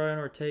like Brian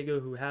Ortega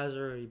who has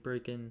already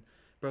broken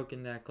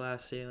that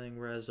glass ceiling,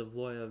 whereas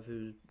Evloev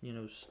who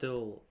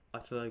still I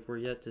feel like we're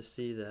yet to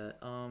see that.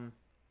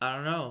 I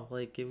don't know.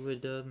 Like it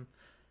would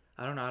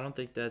I don't know. I don't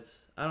think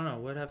that's I don't know.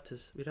 We'd have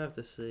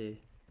to see.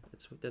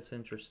 That's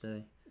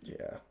interesting.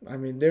 yeah, I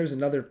mean, there's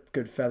another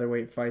good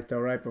featherweight fight though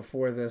right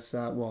before this.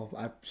 Well,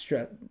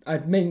 I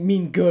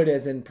mean good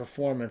as in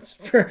performance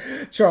for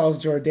Charles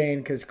Jourdain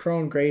because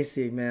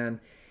Gracie, man,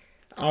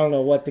 I don't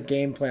know what the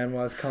game plan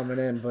was coming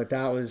in, but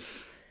that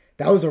was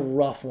a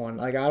rough one.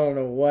 Like I don't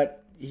know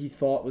what he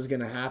thought was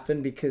gonna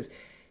happen because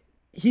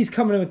he's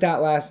coming in with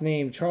that last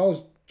name.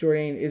 Charles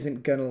Jourdain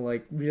isn't gonna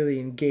like really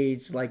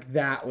engage like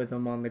that with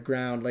him on the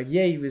ground. Like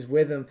yeah, he was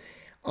with him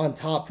on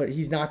top, but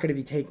he's not gonna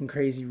be taking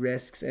crazy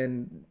risks.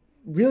 And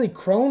really,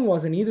 Crone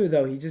wasn't either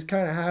though. He just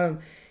kind of had him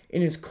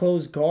in his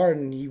closed guard,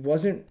 and he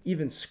wasn't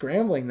even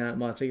scrambling that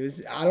much. He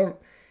was I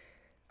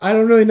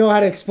don't really know how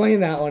to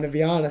explain that one to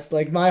be honest.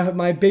 Like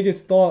my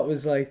biggest thought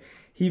was like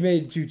he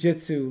made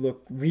jiu-jitsu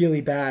look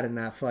really bad in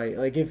that fight.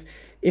 Like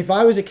if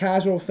I was a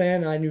casual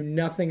fan, I knew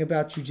nothing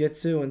about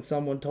jiu-jitsu and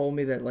someone told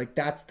me that like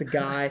that's the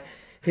guy,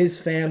 his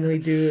family,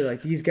 dude,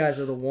 like these guys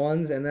are the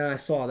ones, and then I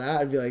saw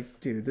that, I'd be like,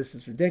 dude, this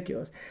is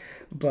ridiculous.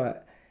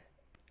 But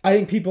I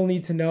think people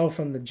need to know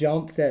from the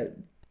jump that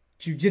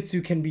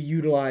jiu-jitsu can be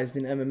utilized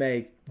in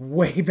MMA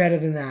way better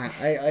than that.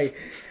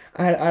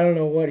 I don't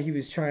know what he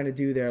was trying to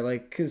do there.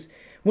 Like, because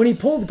when he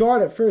pulled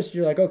guard at first,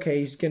 you're like, okay,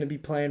 he's going to be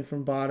playing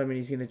from bottom and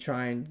he's going to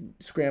try and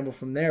scramble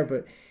from there.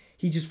 But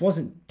he just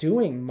wasn't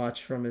doing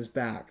much from his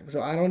back.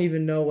 So I don't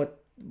even know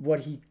what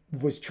he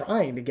was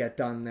trying to get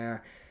done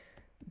there.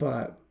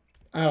 But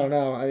I don't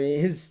know. I mean,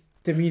 his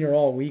demeanor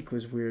all week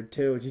was weird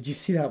too. Did you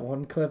see that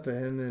one clip of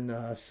him and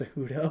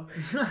Cejudo?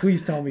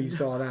 Please tell me you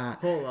saw that.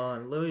 Hold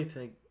on, let me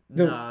think.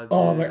 The, Nah,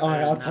 oh dude, my! All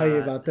right, I I'll did tell you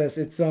not. about this.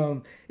 It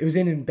was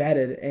in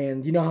Embedded,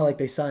 and you know how like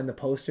they signed the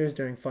posters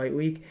during fight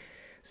week.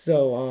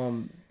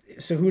 So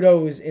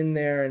Cejudo was in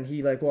there, and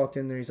he like walked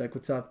in there. He's like,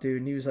 "What's up, dude?"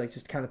 And he was like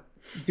just kind of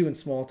doing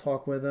small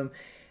talk with him,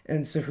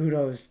 and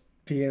Cejudo was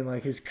being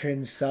like his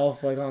cringe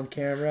self like on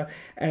camera.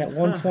 And at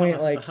one point,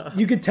 like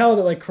you could tell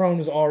that like Crone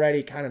was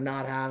already kind of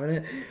not having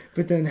it.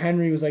 But then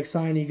Henry was like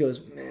signing. He goes,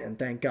 "Man,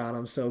 thank God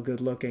I'm so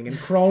good looking." And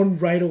Crone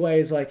right away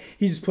is like,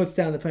 he just puts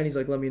down the pen. He's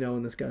like, "Let me know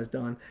when this guy's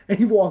done." And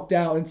he walked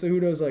out. And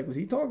Cejudo's like, "Was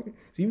he talking?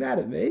 Is he mad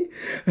at me?"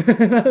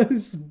 And I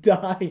was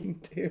dying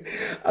too.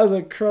 I was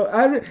like,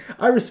 Crone.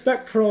 I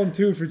respect Crone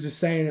too for just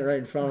saying it right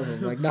in front of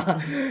him, like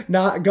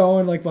not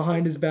going like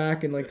behind his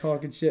back and like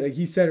talking shit. Like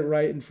he said it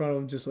right in front of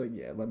him, just like,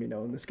 "Yeah, let me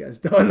know when this guy's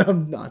done.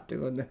 I'm not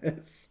doing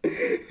this."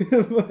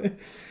 But,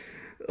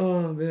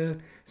 oh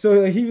man. So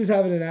like, he was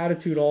having an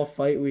attitude all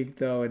fight week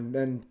though, and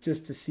then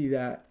just to see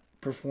that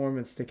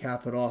performance to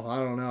cap it off, I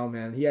don't know,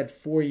 man. He had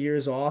 4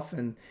 years off,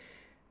 and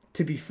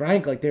to be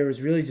frank, like there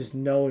was really just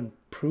no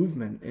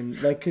improvement.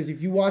 And like, because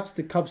if you watch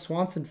the Cub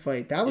Swanson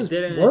fight, that was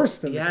worse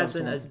than the Cub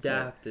Swanson fight. He hasn't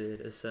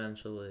adapted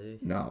essentially.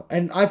 No,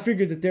 and I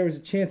figured that there was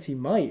a chance he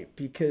might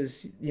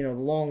because the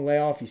long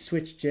layoff, he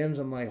switched gyms.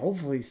 I'm like,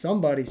 hopefully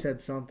somebody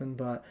said something,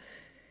 but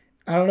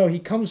I don't know. He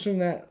comes from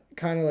that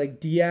kind of like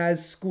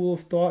Diaz school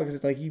of thought because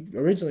it's like he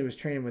originally was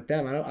training with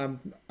them.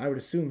 I would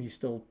assume he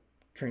still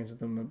trains with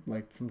them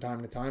like from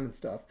time to time and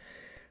stuff,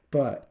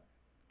 but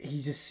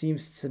he just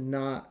seems to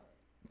not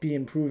be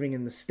improving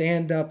in the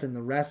stand-up and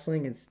the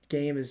wrestling. His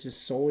game is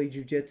just solely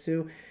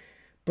jiu-jitsu.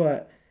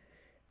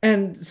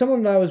 And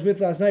someone that I was with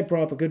last night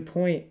brought up a good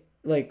point.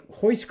 Like,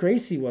 Royce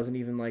Gracie wasn't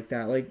even like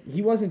that. Like,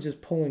 he wasn't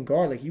just pulling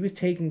guard. Like, he was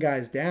taking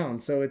guys down.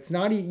 So it's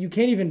not, you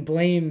can't even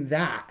blame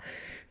that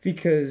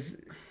because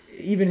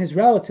even his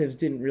relatives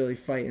didn't really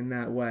fight in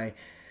that way.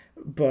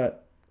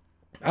 But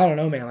I don't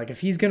know, man. Like,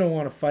 if he's going to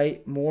want to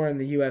fight more in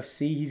the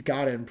UFC, he's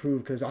got to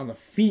improve because on the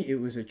feet,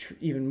 it was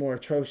even more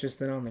atrocious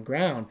than on the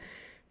ground.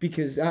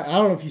 Because I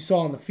don't know if you saw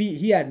on the feet,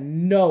 he had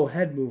no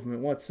head movement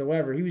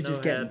whatsoever. He was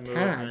just getting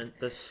tagged.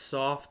 The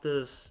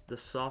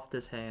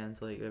softest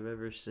hands like I've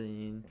ever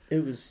seen.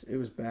 It was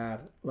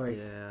bad. Like,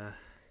 yeah,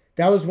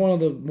 that was one of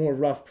the more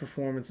rough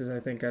performances I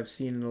think I've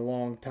seen in a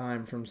long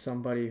time from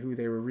somebody who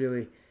they were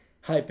really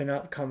hyping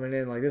up coming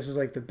in. Like, this was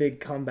like the big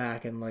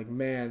comeback, and like,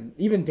 man,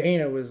 even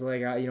Dana was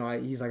like,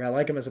 he's like, I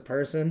like him as a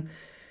person,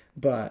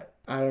 but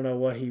I don't know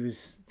what he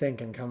was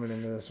thinking coming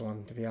into this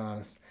one, to be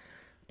honest.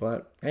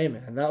 But, hey,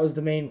 man, that was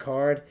the main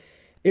card.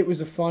 It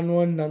was a fun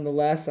one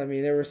nonetheless. I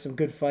mean, there were some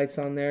good fights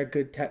on there,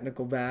 good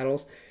technical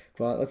battles.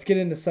 But let's get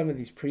into some of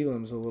these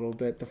prelims a little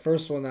bit. The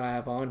first one that I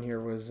have on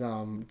here was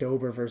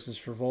Dober versus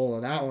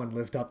Frivola. That one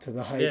lived up to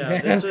the hype,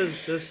 man.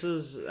 This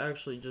was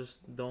actually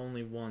just the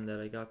only one that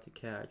I got to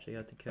catch. I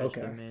got to catch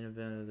the main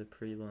event of the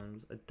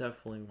prelims. I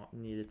definitely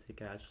needed to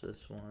catch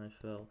this one, I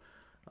felt.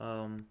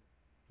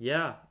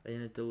 Yeah,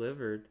 and it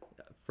delivered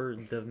for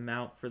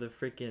the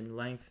freaking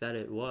length that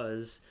it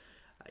was.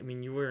 I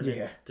mean, you weren't.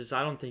 Yeah.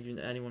 I don't think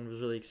anyone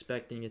was really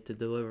expecting it to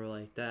deliver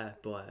like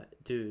that. But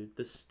dude,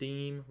 the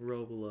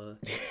steamroller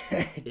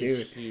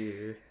is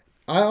here.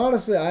 I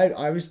honestly,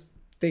 I was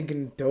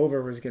thinking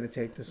Dober was gonna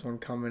take this one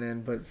coming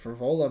in, but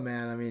Frivola,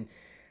 man, I mean,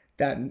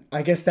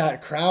 I guess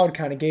that crowd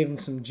kind of gave him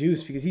some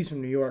juice because he's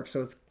from New York,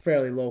 so it's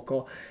fairly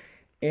local.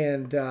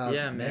 And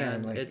yeah,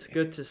 man, like, it's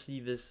good to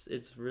see this.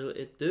 It's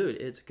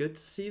good to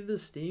see the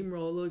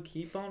steamroller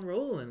keep on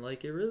rolling.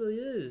 Like, it really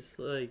is.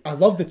 Like, I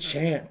love the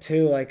chant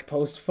too. Like,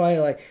 post fight,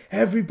 like,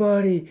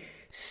 everybody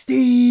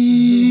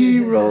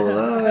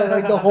steamroller,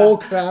 like the whole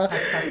crowd.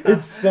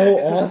 It's so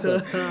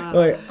awesome.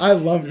 Like, I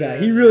love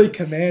that. Yeah, he really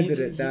commanded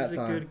it that time.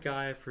 He's a good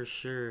guy for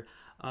sure.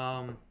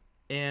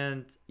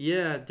 And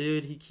yeah,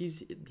 dude,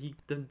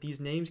 these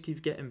names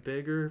keep getting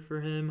bigger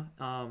for him.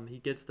 He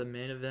gets the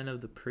main event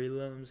of the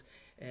prelims.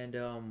 And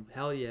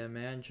hell yeah,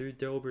 man, Drew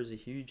Dober's a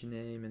huge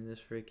name in this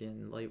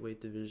freaking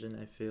lightweight division,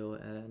 I feel.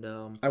 And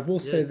I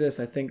will say this: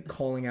 I think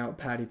calling out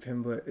Paddy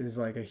Pimblett is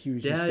like a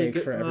huge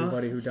mistake for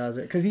everybody who does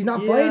it because he's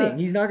not fighting.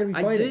 He's not going to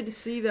be fighting. I did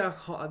see that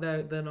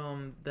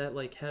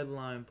like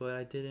headline, but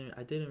I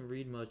didn't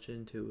read much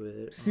into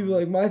it. See,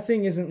 like, my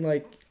thing isn't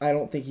like I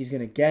don't think he's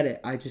going to get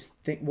it. I just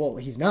think, well,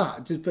 he's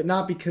not. But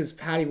not because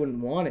Paddy wouldn't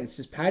want it. It's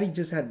just Paddy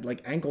just had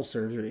like ankle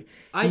surgery.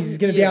 He's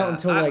going to be out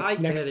until like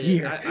next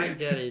year. I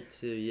get it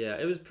too. Yeah,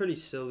 it was pretty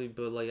silly,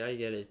 but like I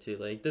get it too.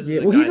 Like this. Yeah,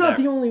 well, he's not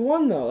the only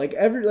one though. Like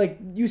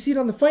you see it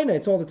on the fight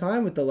nights all the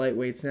time with the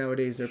lightweights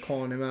nowadays. They're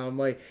calling him out. I'm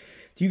like,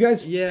 do you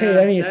guys pay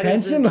any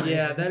attention?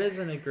 That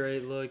isn't a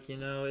great look.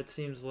 It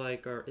seems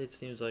like all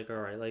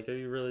right. Like, are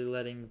you really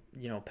letting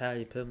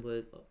Paddy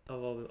Pimblett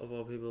of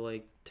all people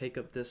like take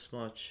up this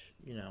much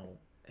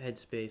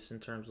headspace in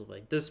terms of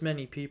like this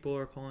many people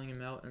are calling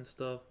him out and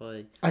stuff?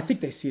 Like, I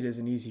think they see it as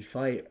an easy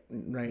fight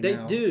now. They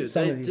do.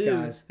 Some of these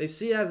guys. They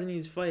see it as an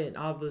easy fight, and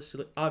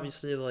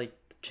obviously like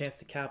chance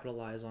to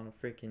capitalize on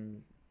a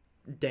freaking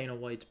Dana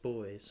White's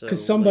boy. So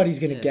because somebody's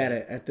gonna get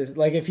it at this.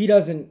 Like, if he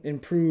doesn't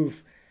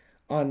improve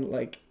on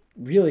like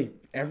really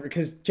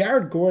because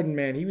Jared Gordon,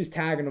 man, he was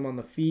tagging him on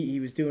the feet. He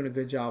was doing a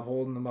good job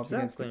holding them up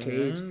against the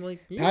cage.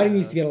 Like, Paddy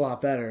needs to get a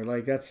lot better.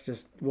 Like, that's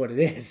just what it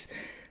is.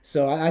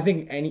 So I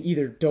think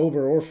either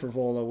Dober or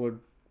Frivola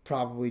would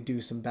probably do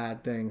some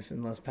bad things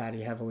unless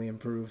Paddy heavily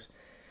improves.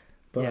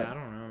 But yeah, I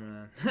don't know,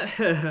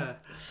 man.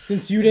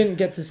 Since you didn't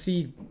get to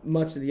see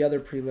much of the other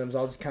prelims,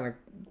 I'll just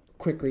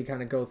quickly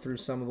go through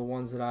some of the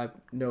ones that I've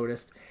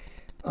noticed.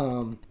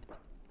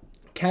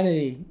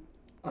 Kennedy,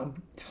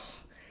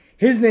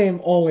 his name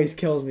always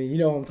kills me. You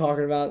know what I'm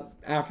talking about?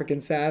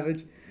 African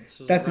Savage.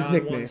 That's his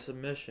nickname. One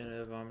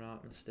submission, if I'm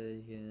not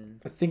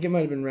mistaken. I think it might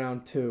have been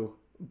round 2.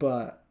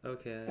 But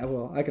okay,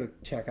 I gotta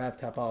check. I have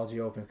Tapology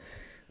open.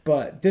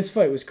 But this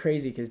fight was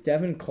crazy because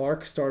Devin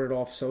Clark started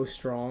off so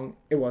strong.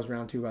 It was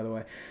round 2, by the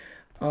way.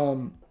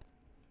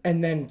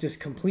 And then just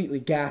completely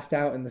gassed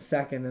out in the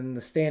second. And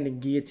the standing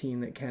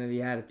guillotine that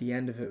Kennedy had at the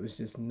end of it was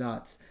just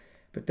nuts.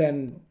 But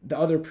then the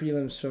other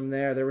prelims from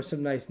there were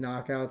some nice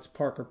knockouts.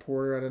 Parker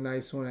Porter had a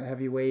nice one at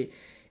heavyweight.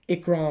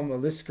 Ikram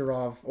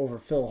Aliskerov over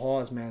Phil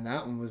Hawes, man,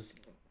 that one was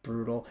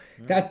brutal.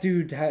 That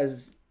dude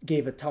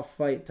gave a tough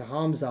fight to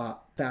Hamzat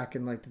back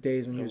in like the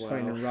days when he was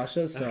fighting in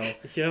Russia. So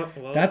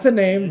that's a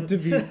name to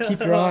keep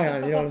your eye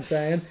on. You know what I'm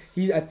saying?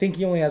 I think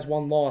he only has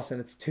one loss, and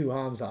it's to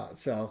Hamzat.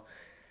 So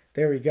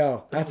there we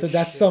go.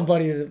 That's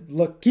somebody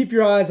to keep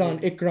your eyes on.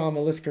 Ikram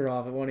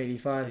Aliskerov at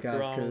 185,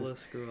 guys,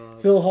 because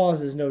Phil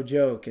Hawes is no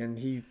joke, and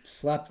he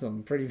slept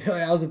him pretty.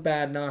 That was a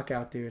bad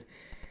knockout, dude.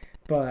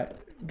 But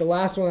the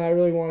last one I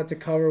really wanted to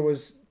cover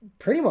was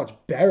pretty much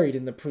buried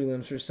in the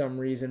prelims for some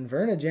reason.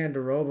 Verna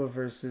Jandiroba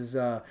versus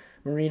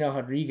Marina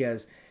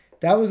Rodriguez.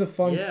 That was a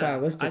fun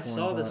stylistic one. I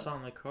saw this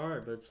on the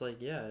card, but it's like,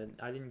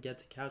 I didn't get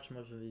to catch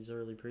much of these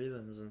early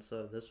prelims, and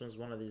so this one's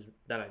one of these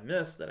that I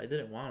missed that I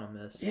didn't want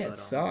to miss. Yeah, it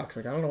sucks.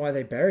 Like, I don't know why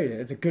they buried it.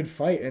 It's a good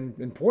fight and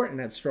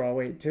important at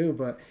strawweight too,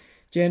 but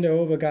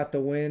Jandiroba got the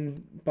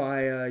win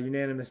by a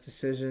unanimous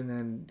decision,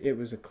 and it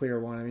was a clear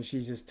one. I mean,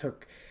 she just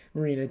took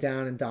Marina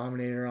down and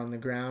dominated her on the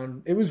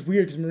ground. It was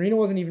weird because Marina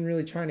wasn't even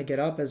really trying to get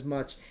up as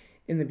much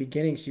in the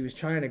beginning. She was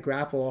trying to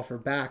grapple off her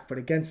back, but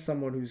against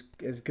someone who's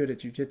as good at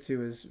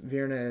jiu-jitsu as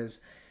Virna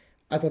is,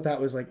 I thought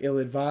that was like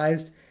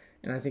ill-advised,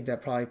 and I think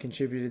that probably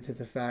contributed to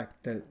the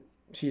fact that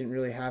she didn't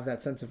really have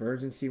that sense of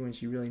urgency when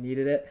she really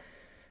needed it.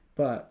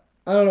 But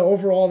I don't know,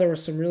 overall there were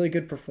some really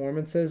good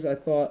performances. I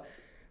thought,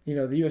 the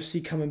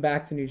UFC coming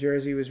back to New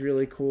Jersey was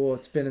really cool.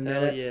 It's been a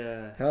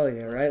minute. Hell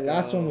yeah, right?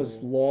 Last one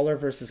was Lawler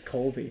versus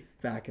Colby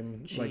back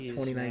in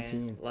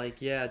 2019. Man.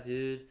 Like, yeah,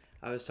 dude.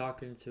 I was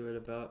talking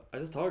about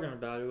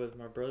it with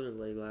my brother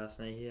late last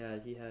night. He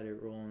had it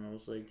rolling. I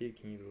was like, dude,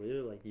 can you believe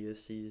it? Like,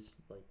 UFC's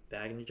like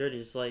back in New Jersey.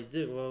 It's like,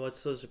 dude, well, what's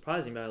so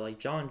surprising about it? Like,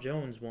 John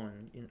Jones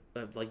won.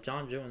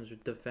 John Jones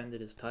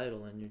defended his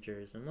title in New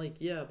Jersey. I'm like,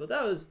 yeah, but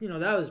that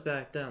was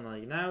back then.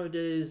 Like,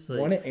 nowadays,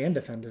 like, won it and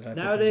defended.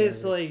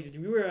 Nowadays, like,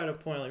 we were at a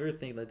point like we were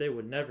thinking like they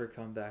would never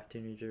come back to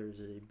New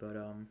Jersey. But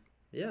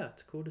yeah,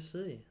 it's cool to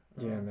see.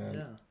 Yeah, man.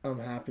 Yeah. I'm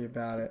happy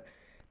about it.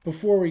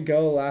 Before we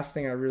go, last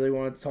thing I really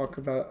wanted to talk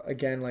about,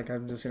 again, like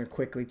I'm just going to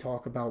quickly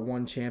talk about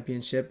one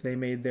championship. They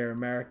made their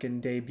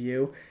American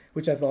debut,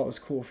 which I thought was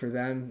cool for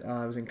them.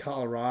 It was in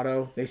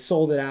Colorado. They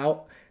sold it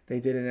out. They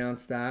did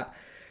announce that.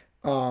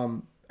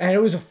 And it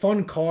was a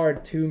fun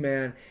card too,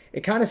 man.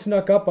 It kind of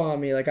snuck up on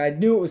me. Like, I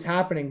knew it was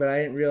happening, but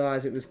I didn't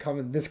realize it was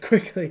coming this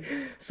quickly.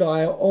 So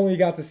I only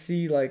got to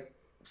see like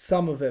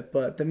some of it.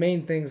 But the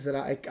main things that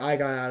I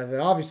got out of it,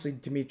 obviously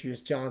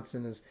Demetrius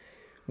Johnson is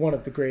one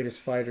of the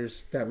greatest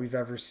fighters that we've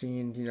ever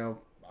seen.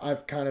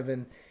 I've kind of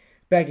been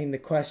begging the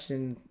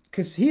question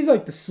because he's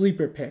like the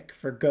sleeper pick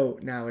for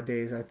GOAT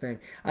nowadays. I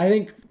think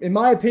in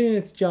my opinion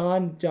it's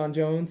John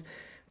Jones,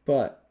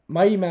 but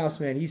Mighty Mouse,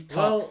 man, he's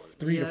top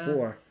 3 to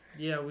 4.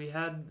 Yeah, we've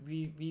had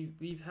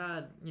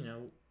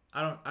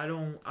I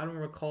don't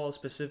recall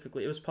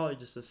specifically. It was probably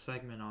just a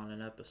segment on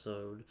an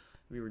episode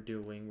we were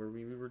doing where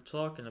we were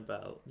talking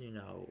about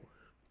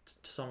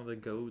some of the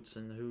GOATs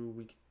and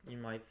who you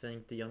might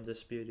think the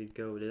undisputed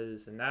GOAT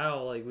is, and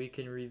now like we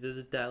can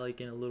revisit that like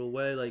in a little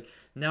way. Like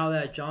now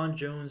that John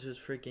Jones is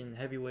freaking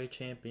heavyweight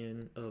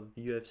champion of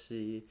the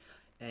UFC,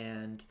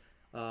 and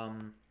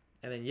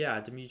then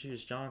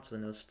Demetrius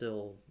Johnson is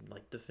still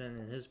like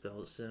defending his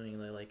belt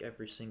seemingly like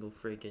every single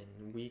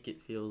freaking week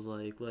it feels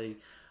like.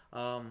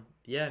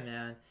 Yeah,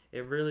 man,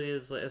 it really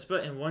is like,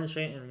 but in one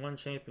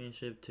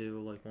championship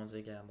too. Like once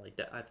again, like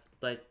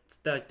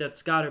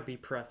that's got to be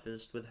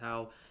prefaced with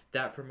how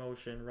that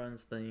promotion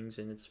runs things,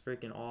 and it's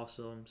freaking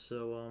awesome.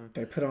 So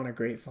they put on a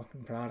great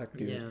fucking product,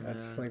 dude. Yeah,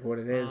 that's man. Like what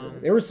it is.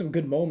 There were some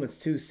good moments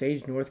too.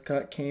 Sage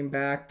Northcutt came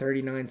back,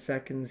 39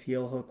 seconds,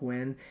 heel hook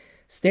win.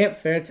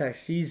 Stamp Fairtex,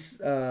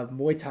 she's a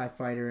Muay Thai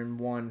fighter and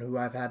one who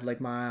I've had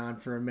like my eye on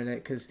for a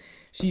minute because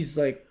she's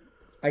like,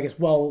 I guess,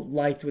 well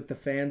liked with the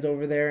fans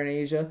over there in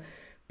Asia,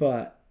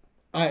 but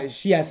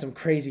she has some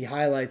crazy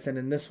highlights, and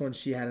in this one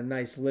she had a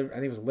nice I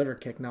think it was a liver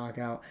kick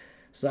knockout,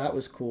 so that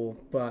was cool.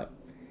 But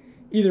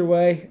either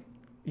way,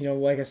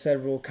 like I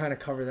said, we'll kind of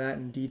cover that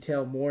in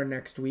detail more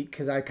next week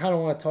because I kind of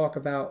want to talk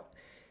about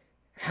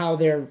how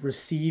they're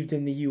received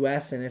in the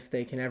U.S. and if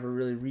they can ever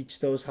really reach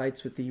those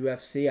heights with the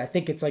UFC. I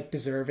think it's like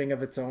deserving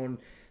of its own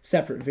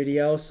separate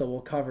video, so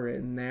we'll cover it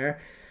in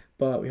there.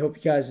 But we hope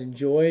you guys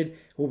enjoyed.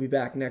 We'll be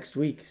back next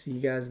week. See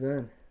you guys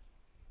then.